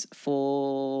sometimes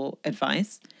for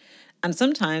advice. And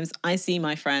sometimes I see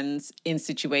my friends in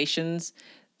situations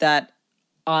that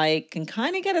I can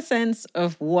kind of get a sense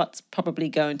of what's probably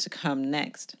going to come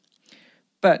next.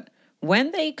 But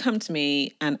when they come to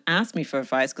me and ask me for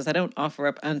advice, because I don't offer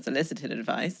up unsolicited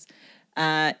advice,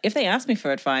 if they ask me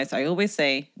for advice, I always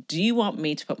say, do you want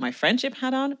me to put my friendship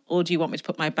hat on, or do you want me to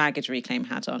put my baggage reclaim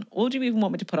hat on, or do you even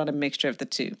want me to put on a mixture of the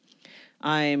two?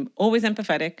 I'm always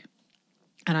empathetic,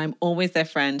 and I'm always their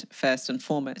friend first and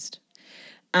foremost.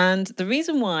 And the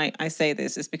reason why I say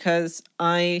this is because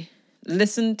I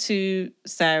listened to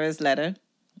Sarah's letter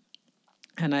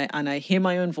and I hear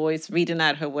my own voice reading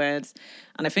out her words.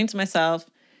 And I think to myself,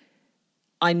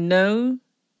 I know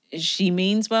she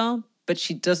means well, but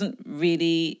she doesn't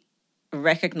really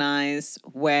recognize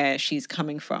where she's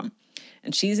coming from.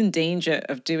 And she's in danger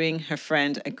of doing her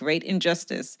friend a great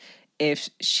injustice if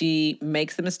she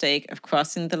makes the mistake of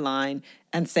crossing the line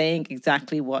and saying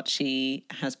exactly what she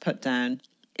has put down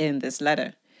in this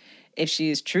letter. If she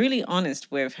is truly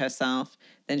honest with herself,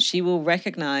 then she will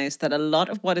recognize that a lot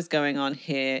of what is going on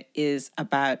here is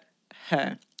about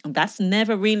her. And that's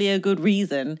never really a good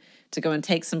reason to go and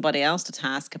take somebody else to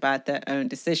task about their own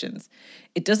decisions.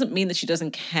 It doesn't mean that she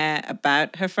doesn't care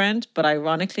about her friend, but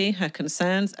ironically, her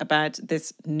concerns about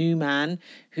this new man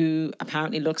who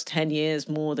apparently looks 10 years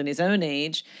more than his own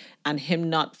age and him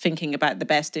not thinking about the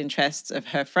best interests of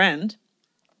her friend,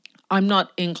 I'm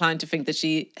not inclined to think that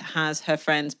she has her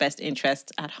friend's best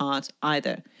interests at heart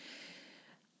either.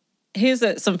 Here's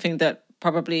something that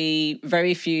probably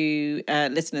very few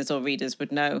listeners or readers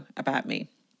would know about me.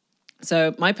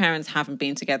 So my parents haven't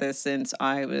been together since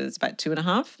I was about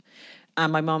 2.5.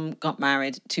 And my mum got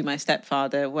married to my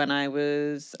stepfather when I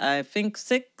was, I think,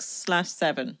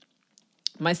 6/7.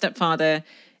 My stepfather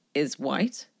is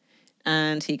white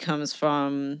and he comes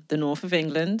from the north of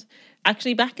England.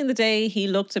 Actually, back in the day, he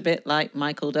looked a bit like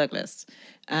Michael Douglas.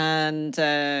 And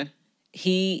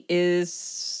he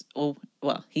is,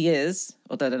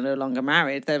 although they're no longer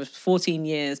married, there was 14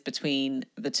 years between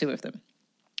the two of them.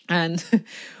 And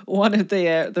one of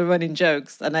the running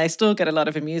jokes, and I still get a lot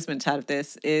of amusement out of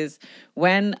this, is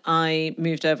when I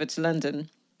moved over to London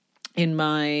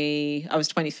I was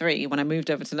 23 when I moved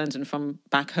over to London from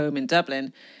back home in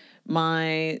Dublin.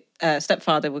 My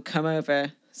stepfather would come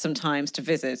over sometimes to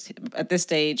visit. At this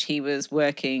stage, he was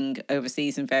working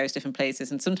overseas in various different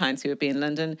places, and sometimes he would be in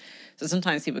London. So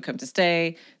sometimes he would come to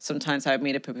stay. Sometimes I would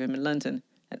meet up with him in London.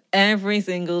 And every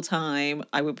single time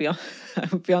I would be on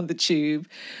the tube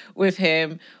with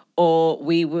him, or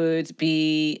we would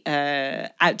be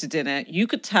out to dinner. You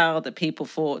could tell that people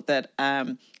thought that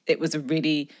it was a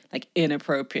really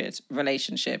inappropriate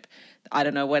relationship. I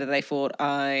don't know whether they thought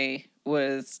I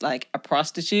was like a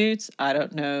prostitute. I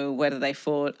don't know whether they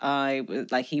thought I was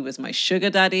he was my sugar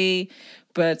daddy,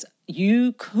 but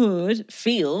you could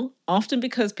feel, often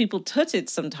because people tutted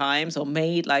sometimes or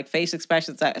made like facial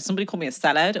expressions, that somebody called me a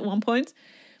sellout at one point,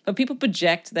 but people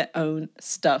project their own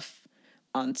stuff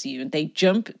onto you and they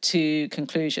jump to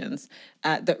conclusions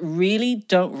that really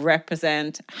don't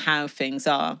represent how things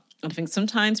are. And I think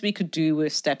sometimes we could do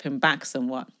with stepping back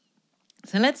somewhat.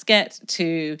 So let's get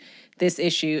to this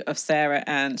issue of Sarah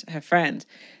and her friend.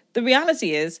 The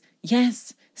reality is,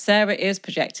 yes, Sarah is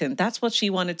projecting. That's what she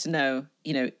wanted to know.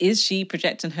 You know, is she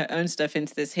projecting her own stuff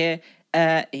into this here?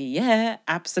 Yeah,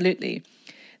 absolutely.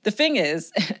 The thing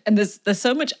is, and there's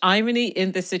so much irony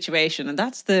in this situation, and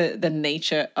that's the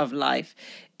nature of life,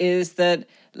 is that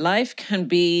life can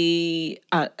be,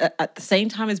 at the same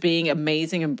time as being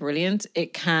amazing and brilliant,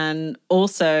 it can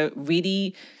also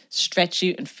really stretch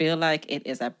you and feel like it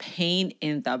is a pain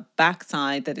in the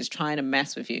backside that is trying to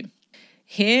mess with you.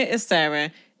 Here is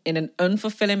Sarah in an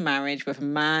unfulfilling marriage with a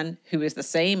man who is the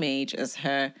same age as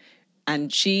her,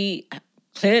 and she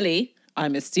clearly,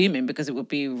 I'm assuming, because it would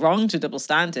be wrong to double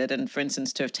standard and, for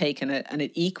instance, to have taken an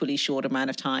equally short amount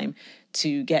of time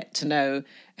to get to know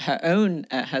her own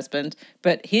husband.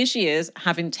 But here she is,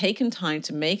 having taken time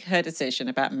to make her decision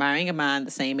about marrying a man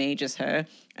the same age as her.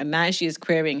 And now she is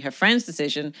querying her friend's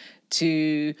decision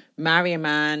to marry a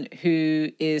man who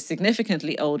is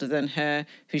significantly older than her,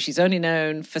 who she's only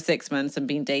known for 6 months and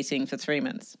been dating for 3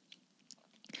 months.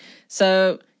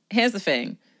 So here's the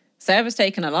thing. Sarah's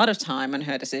taken a lot of time on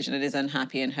her decision and is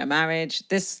unhappy in her marriage.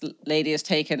 This lady has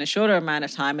taken a shorter amount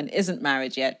of time and isn't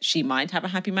married yet. She might have a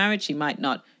happy marriage. She might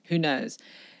not. Who knows?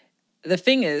 The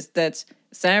thing is that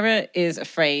Sarah is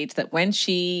afraid that when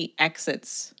she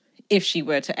exits, if she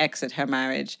were to exit her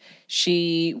marriage,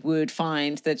 she would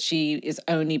find that she is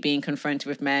only being confronted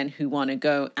with men who want to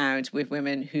go out with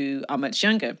women who are much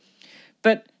younger.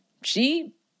 But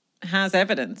she has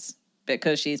evidence,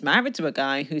 because she's married to a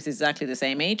guy who's exactly the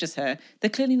same age as her,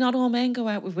 that clearly not all men go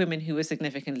out with women who are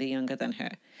significantly younger than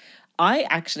her. I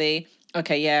actually,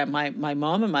 my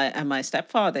mom and my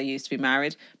stepfather used to be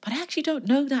married, but I actually don't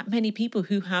know that many people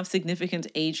who have significant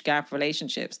age gap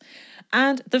relationships.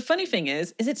 And the funny thing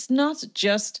is it's not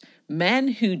just men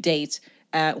who date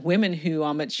women who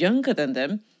are much younger than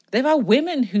them. There are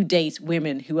women who date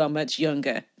women who are much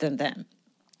younger than them.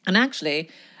 And actually,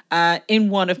 in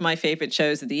one of my favorite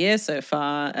shows of the year so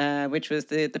far, which was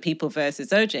the People versus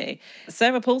OJ,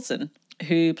 Sarah Paulson,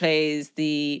 who plays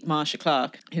the Marsha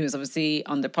Clark, who is obviously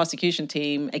on the prosecution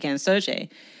team against OJ.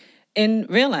 In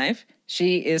real life,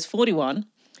 she is 41,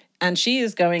 and she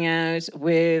is going out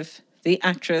with the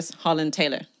actress Holland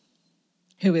Taylor,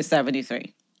 who is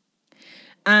 73.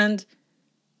 And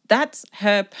that's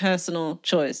her personal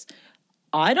choice.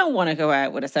 I don't want to go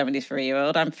out with a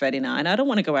 73-year-old. I'm 39. I don't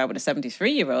want to go out with a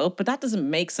 73-year-old, but that doesn't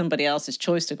make somebody else's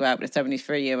choice to go out with a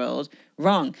 73-year-old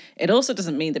wrong. It also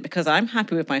doesn't mean that because I'm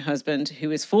happy with my husband,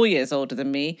 who is 4 years older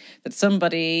than me, that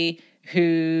somebody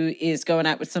who is going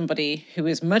out with somebody who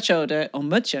is much older or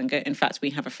much younger. In fact, we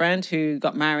have a friend who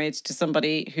got married to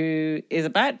somebody who is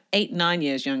about 8-9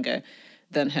 years younger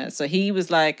than her. So he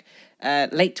was like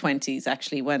late 20s,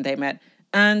 actually, when they met.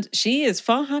 And she is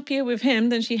far happier with him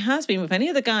than she has been with any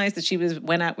of the guys that she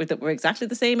went out with that were exactly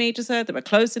the same age as her, that were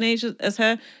close in age as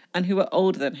her, and who were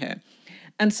older than her.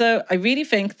 And so I really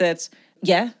think that,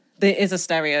 yeah, there is a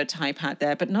stereotype out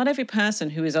there, but not every person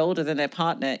who is older than their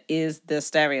partner is the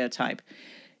stereotype.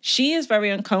 She is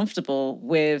very uncomfortable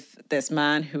with this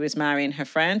man who is marrying her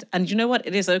friend. And you know what?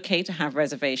 It is okay to have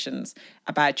reservations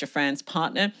about your friend's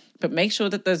partner, but make sure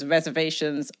that those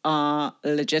reservations are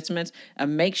legitimate,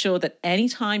 and make sure that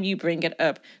anytime you bring it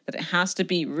up, that it has to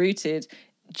be rooted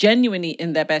genuinely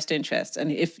in their best interest.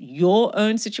 And if your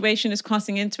own situation is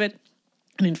crossing into it,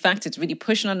 and in fact, it's really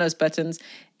pushing on those buttons,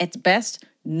 it's best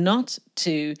not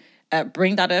to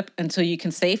bring that up until you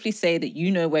can safely say that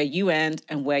you know where you end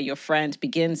and where your friend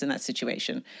begins in that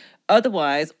situation.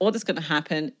 Otherwise, all that's going to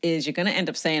happen is you're going to end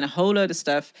up saying a whole load of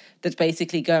stuff that's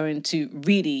basically going to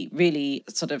really, really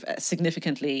sort of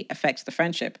significantly affect the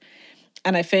friendship.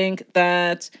 And I think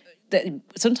that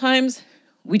sometimes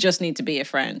we just need to be a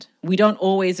friend. We don't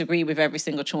always agree with every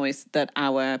single choice that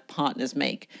our partners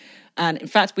make. And in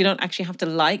fact, we don't actually have to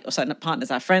not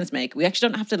partners, our friends make. We actually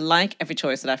don't have to like every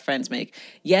choice that our friends make.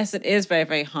 Yes, it is very,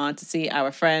 very hard to see our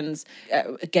friends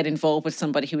get involved with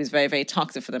somebody who is very, very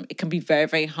toxic for them. It can be very,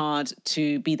 very hard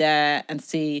to be there and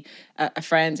see a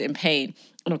friend in pain.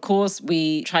 And of course,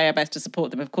 we try our best to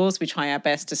support them. Of course, we try our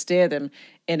best to steer them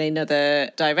in another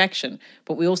direction.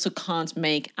 But we also can't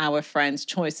make our friends'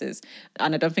 choices.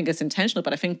 And I don't think it's intentional,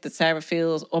 but I think that Sarah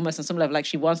feels almost on some level like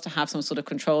she wants to have some sort of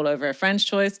control over her friend's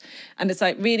choice. And it's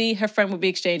like, really, her friend would be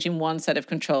exchanging one set of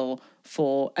control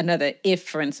for another if,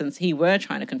 for instance, he were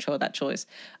trying to control that choice.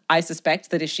 I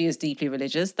suspect that if she is deeply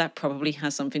religious, that probably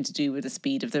has something to do with the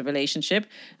speed of the relationship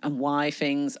and why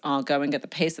things are going at the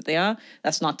pace that they are.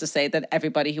 That's not to say that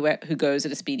everybody who goes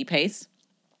at a speedy pace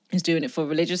is doing it for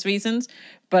religious reasons.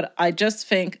 But I just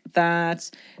think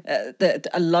that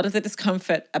a lot of the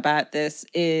discomfort about this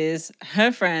is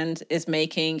her friend is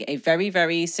making a very,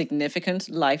 very significant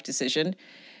life decision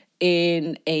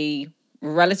in a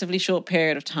relatively short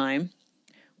period of time,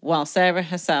 while Sarah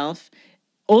herself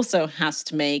also has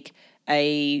to make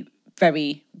a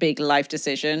very big life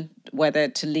decision, whether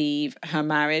to leave her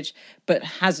marriage, but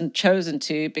hasn't chosen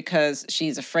to because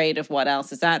she's afraid of what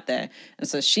else is out there. And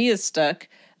so she is stuck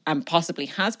and possibly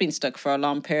has been stuck for a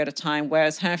long period of time,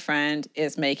 whereas her friend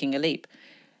is making a leap.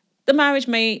 The marriage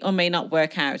may or may not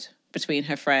work out between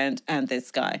her friend and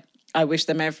this guy. I wish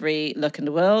them every luck in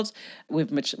the world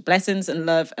with much blessings and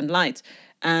love and light.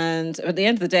 And at the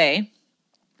end of the day,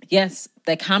 yes,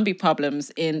 there can be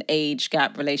problems in age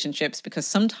gap relationships because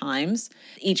sometimes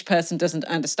each person doesn't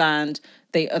understand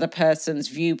the other person's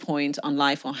viewpoint on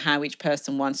life or how each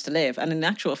person wants to live. And in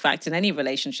actual fact, in any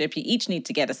relationship, you each need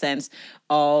to get a sense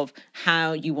of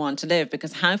how you want to live,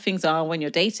 because how things are when you're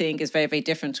dating is very, very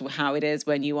different to how it is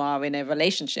when you are in a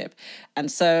relationship.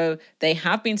 And so they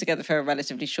have been together for a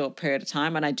relatively short period of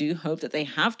time. And I do hope that they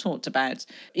have talked about,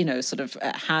 sort of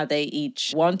how they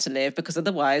each want to live, because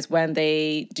otherwise, when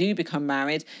they do become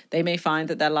married, they may find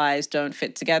that their lives don't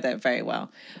fit together very well.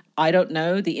 I don't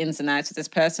know the ins and outs of this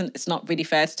person. It's not really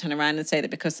fair to turn around and say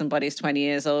that because somebody is 20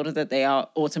 years older that they are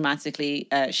automatically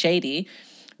shady.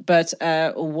 But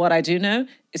what I do know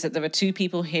is that there are two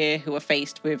people here who are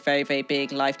faced with very, very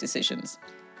big life decisions.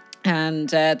 And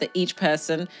that each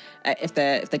person, if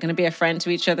they're going to be a friend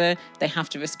to each other, they have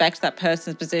to respect that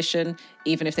person's position,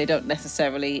 even if they don't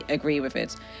necessarily agree with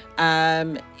it.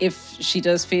 If she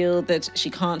does feel that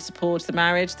she can't support the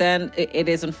marriage, then it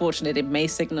is unfortunate. It may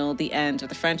signal the end of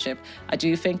the friendship. I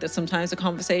do think that sometimes a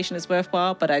conversation is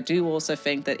worthwhile, but I do also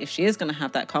think that if she is going to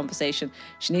have that conversation,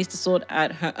 she needs to sort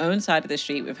out her own side of the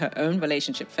street with her own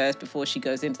relationship first before she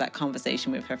goes into that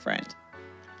conversation with her friend.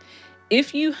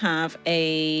 If you have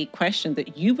a question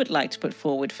that you would like to put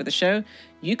forward for the show,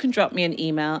 you can drop me an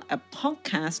email at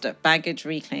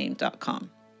podcast@baggagereclaim.com.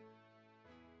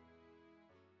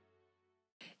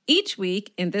 Each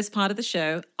week in this part of the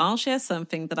show, I'll share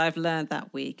something that I've learned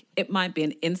that week. It might be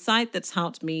an insight that's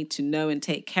helped me to know and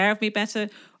take care of me better,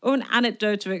 or an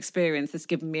anecdote or experience that's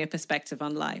given me a perspective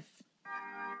on life.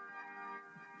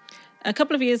 A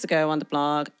couple of years ago on the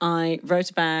blog, I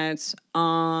wrote about,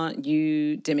 are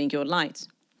you dimming your light?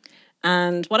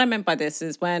 And what I meant by this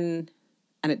is and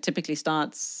it typically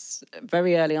starts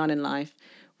very early on in life,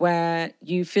 where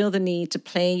you feel the need to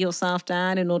play yourself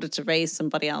down in order to raise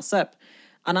somebody else up.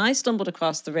 And I stumbled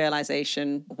across the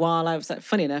realization while I was,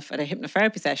 funny enough, at a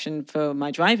hypnotherapy session for my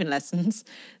driving lessons,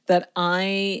 that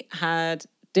I had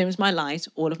dimmed my light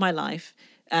all of my life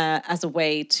as a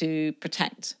way to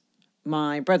protect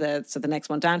my brother, so the next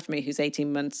one down for me, who's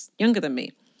 18 months younger than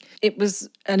me. It was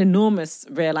an enormous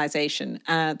realization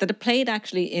that it played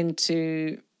actually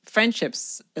into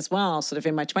friendships as well, sort of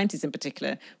in my 20s in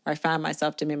particular, where I found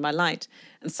myself dimming my light.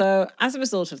 And so as a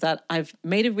result of that, I've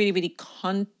made a really, really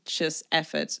conscious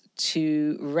effort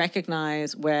to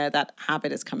recognize where that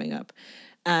habit is coming up.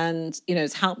 And,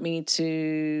 it's helped me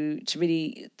to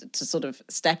really to sort of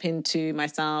step into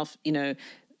myself,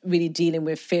 really dealing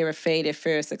with fear of failure,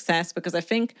 fear of success, because I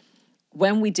think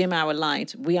when we dim our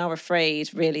light, we are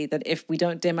afraid really that if we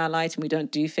don't dim our light and we don't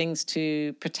do things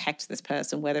to protect this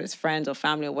person, whether it's friend or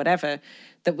family or whatever,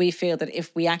 that we feel that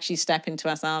if we actually step into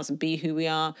ourselves and be who we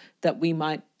are, that we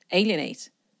might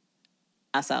alienate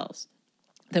ourselves,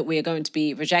 that we are going to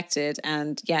be rejected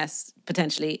and, yes,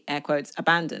 potentially, air quotes,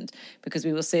 abandoned, because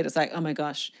we will see it as like, oh my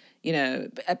gosh,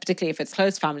 particularly if it's a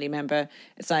close family member,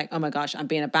 it's like, oh my gosh, I'm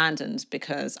being abandoned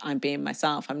because I'm being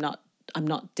myself. I'm not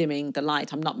dimming the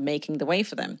light. I'm not making the way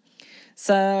for them.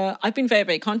 So I've been very,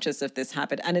 very conscious of this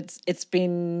habit, and it's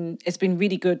been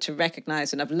really good to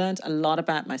recognize, and I've learned a lot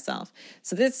about myself.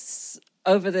 So we just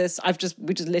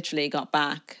literally got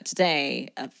back today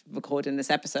of recording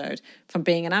this episode from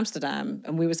being in Amsterdam,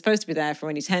 and we were supposed to be there for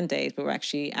only 10 days, but we're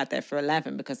actually out there for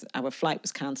 11 because our flight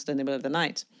was cancelled in the middle of the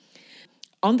night.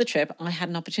 On the trip, I had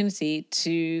an opportunity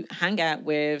to hang out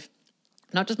with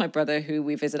not just my brother, who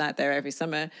we visit out there every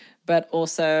summer, but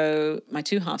also my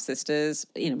two half sisters,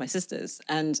 my sisters.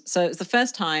 And so it's the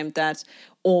first time that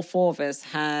all four of us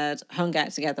had hung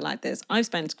out together like this. I've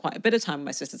spent quite a bit of time with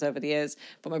my sisters over the years,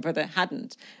 but my brother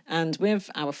hadn't. And with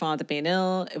our father being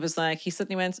ill, it was like he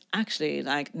suddenly went, actually,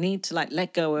 like, need to like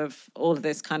let go of all of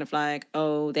this kind of like,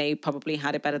 oh, they probably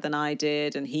had it better than I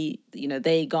did, and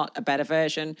they got a better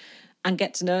version, and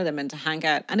get to know them and to hang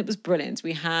out. And it was brilliant.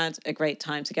 We had a great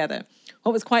time together.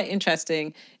 What was quite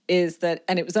interesting is that,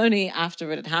 and it was only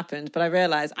after it had happened, but I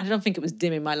realized, I don't think it was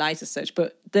dimming my light as such,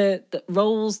 but the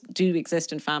roles do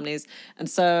exist in families. And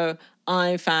so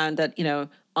I found that,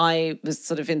 I was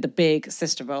sort of in the big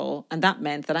sister role. And that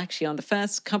meant that actually on the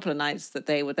first couple of nights that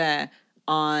they were there,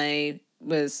 I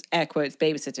was air quotes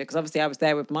babysitter, because obviously I was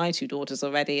there with my two daughters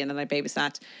already, and then I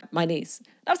babysat my niece.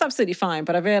 That was absolutely fine,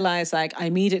 but I realized like I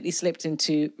immediately slipped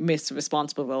into Miss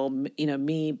Responsible role,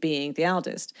 me being the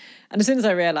eldest. And as soon as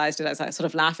I realized it, I was like sort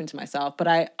of laughing to myself, but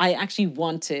I actually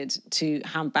wanted to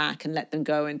hand back and let them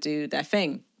go and do their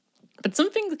thing. But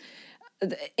something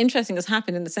interesting has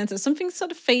happened in the sense that something sort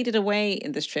of faded away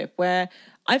in this trip, where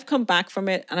I've come back from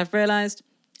it and I've realized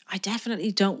I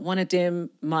definitely don't want to dim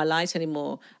my light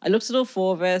anymore. I looked at all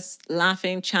four of us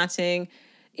laughing, chatting,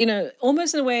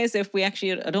 almost in a way as if we actually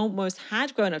had almost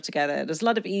had grown up together. There's a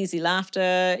lot of easy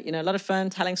laughter, a lot of fun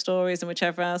telling stories and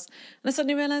whichever else. And I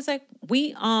suddenly realized like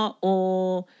we are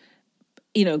all,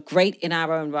 great in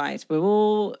our own right. We're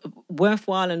all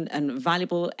worthwhile and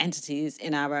valuable entities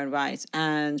in our own right.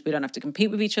 And we don't have to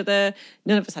compete with each other.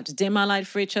 None of us have to dim our light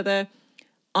for each other.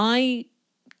 I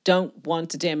don't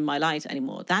want to dim my light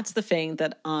anymore. That's the thing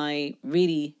that I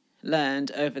really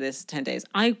learned over this 10 days.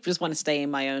 I just want to stay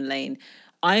in my own lane.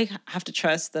 I have to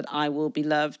trust that I will be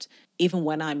loved even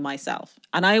when I'm myself.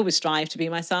 And I always strive to be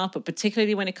myself, but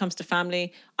particularly when it comes to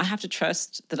family, I have to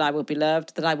trust that I will be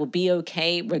loved, that I will be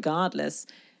okay regardless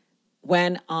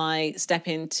when I step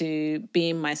into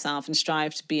being myself and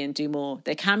strive to be and do more.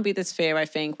 There can be this fear, I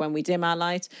think, when we dim our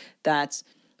light that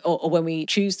or when we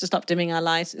choose to stop dimming our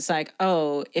light, it's like,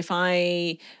 oh, if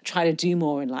I try to do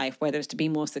more in life, whether it's to be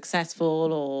more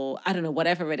successful or I don't know,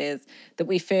 whatever it is, that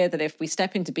we fear that if we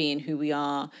step into being who we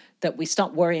are, that we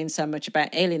stop worrying so much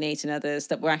about alienating others,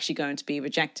 that we're actually going to be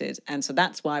rejected. And so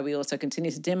that's why we also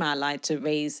continue to dim our light to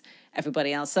raise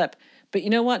everybody else up. But you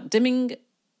know what? Dimming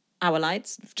our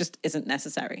lights just isn't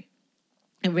necessary.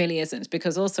 It really isn't,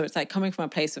 because also it's like coming from a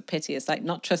place of pity. It's like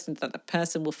not trusting that the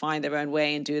person will find their own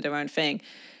way and do their own thing.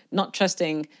 Not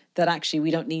trusting that actually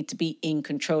we don't need to be in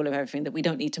control of everything, that we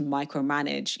don't need to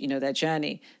micromanage, their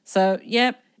journey. So,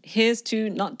 here's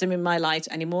to not dimming my light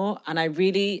anymore. And I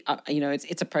really,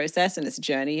 it's a process and it's a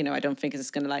journey. I don't think it's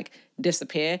going to like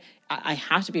disappear. I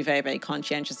have to be very, very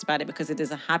conscientious about it, because it is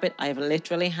a habit I've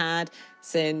literally had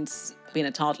since being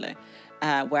a toddler.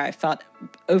 Where I felt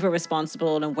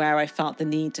over-responsible and where I felt the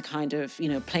need to kind of,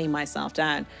 play myself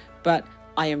down. But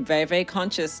I am very, very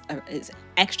conscious. It's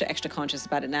extra conscious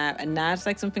about it now. And now it's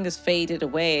like something has faded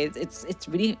away. It's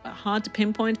really hard to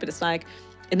pinpoint, but it's like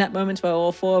in that moment where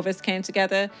all four of us came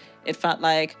together, it felt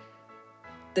like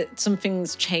that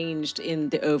something's changed in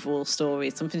the overall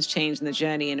story. Something's changed in the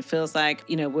journey. And it feels like,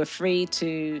 we're free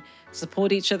to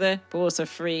support each other, but also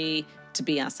free to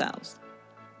be ourselves.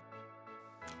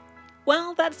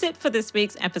 Well, that's it for this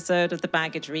week's episode of the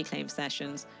Baggage Reclaim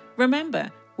Sessions.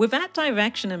 Remember, without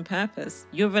direction and purpose,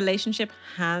 your relationship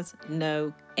has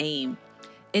no aim.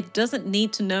 It doesn't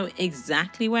need to know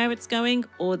exactly where it's going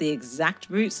or the exact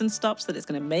routes and stops that it's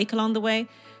going to make along the way,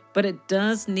 but it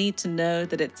does need to know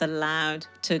that it's allowed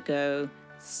to go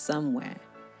somewhere.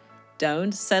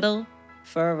 Don't settle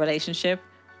for a relationship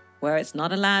where it's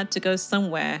not allowed to go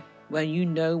somewhere where you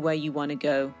know where you want to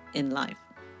go in life.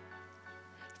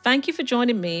 Thank you for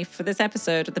joining me for this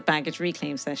episode of the Baggage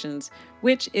Reclaim Sessions,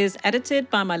 which is edited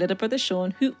by my little brother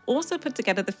Sean, who also put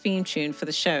together the theme tune for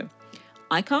the show.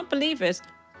 I can't believe it,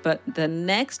 but the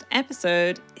next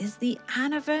episode is the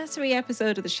anniversary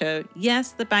episode of the show.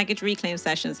 Yes, the Baggage Reclaim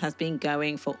Sessions has been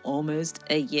going for almost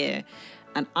a year,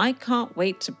 and I can't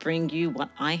wait to bring you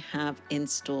what I have in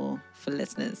store for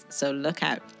listeners, so look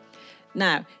out.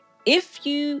 Now, if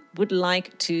you would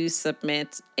like to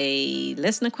submit a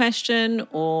listener question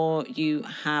or you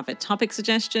have a topic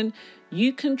suggestion,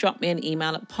 you can drop me an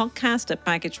email at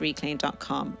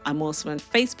podcast@baggagereclaim.com. I'm also on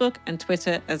Facebook and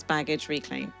Twitter as Baggage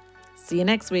Reclaim. See you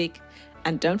next week.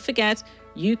 And don't forget,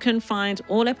 you can find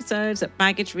all episodes at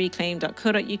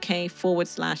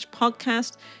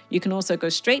baggagereclaim.co.uk/podcast. You can also go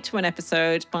straight to an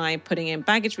episode by putting in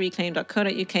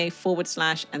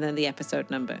baggagereclaim.co.uk/ and then the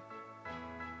episode number.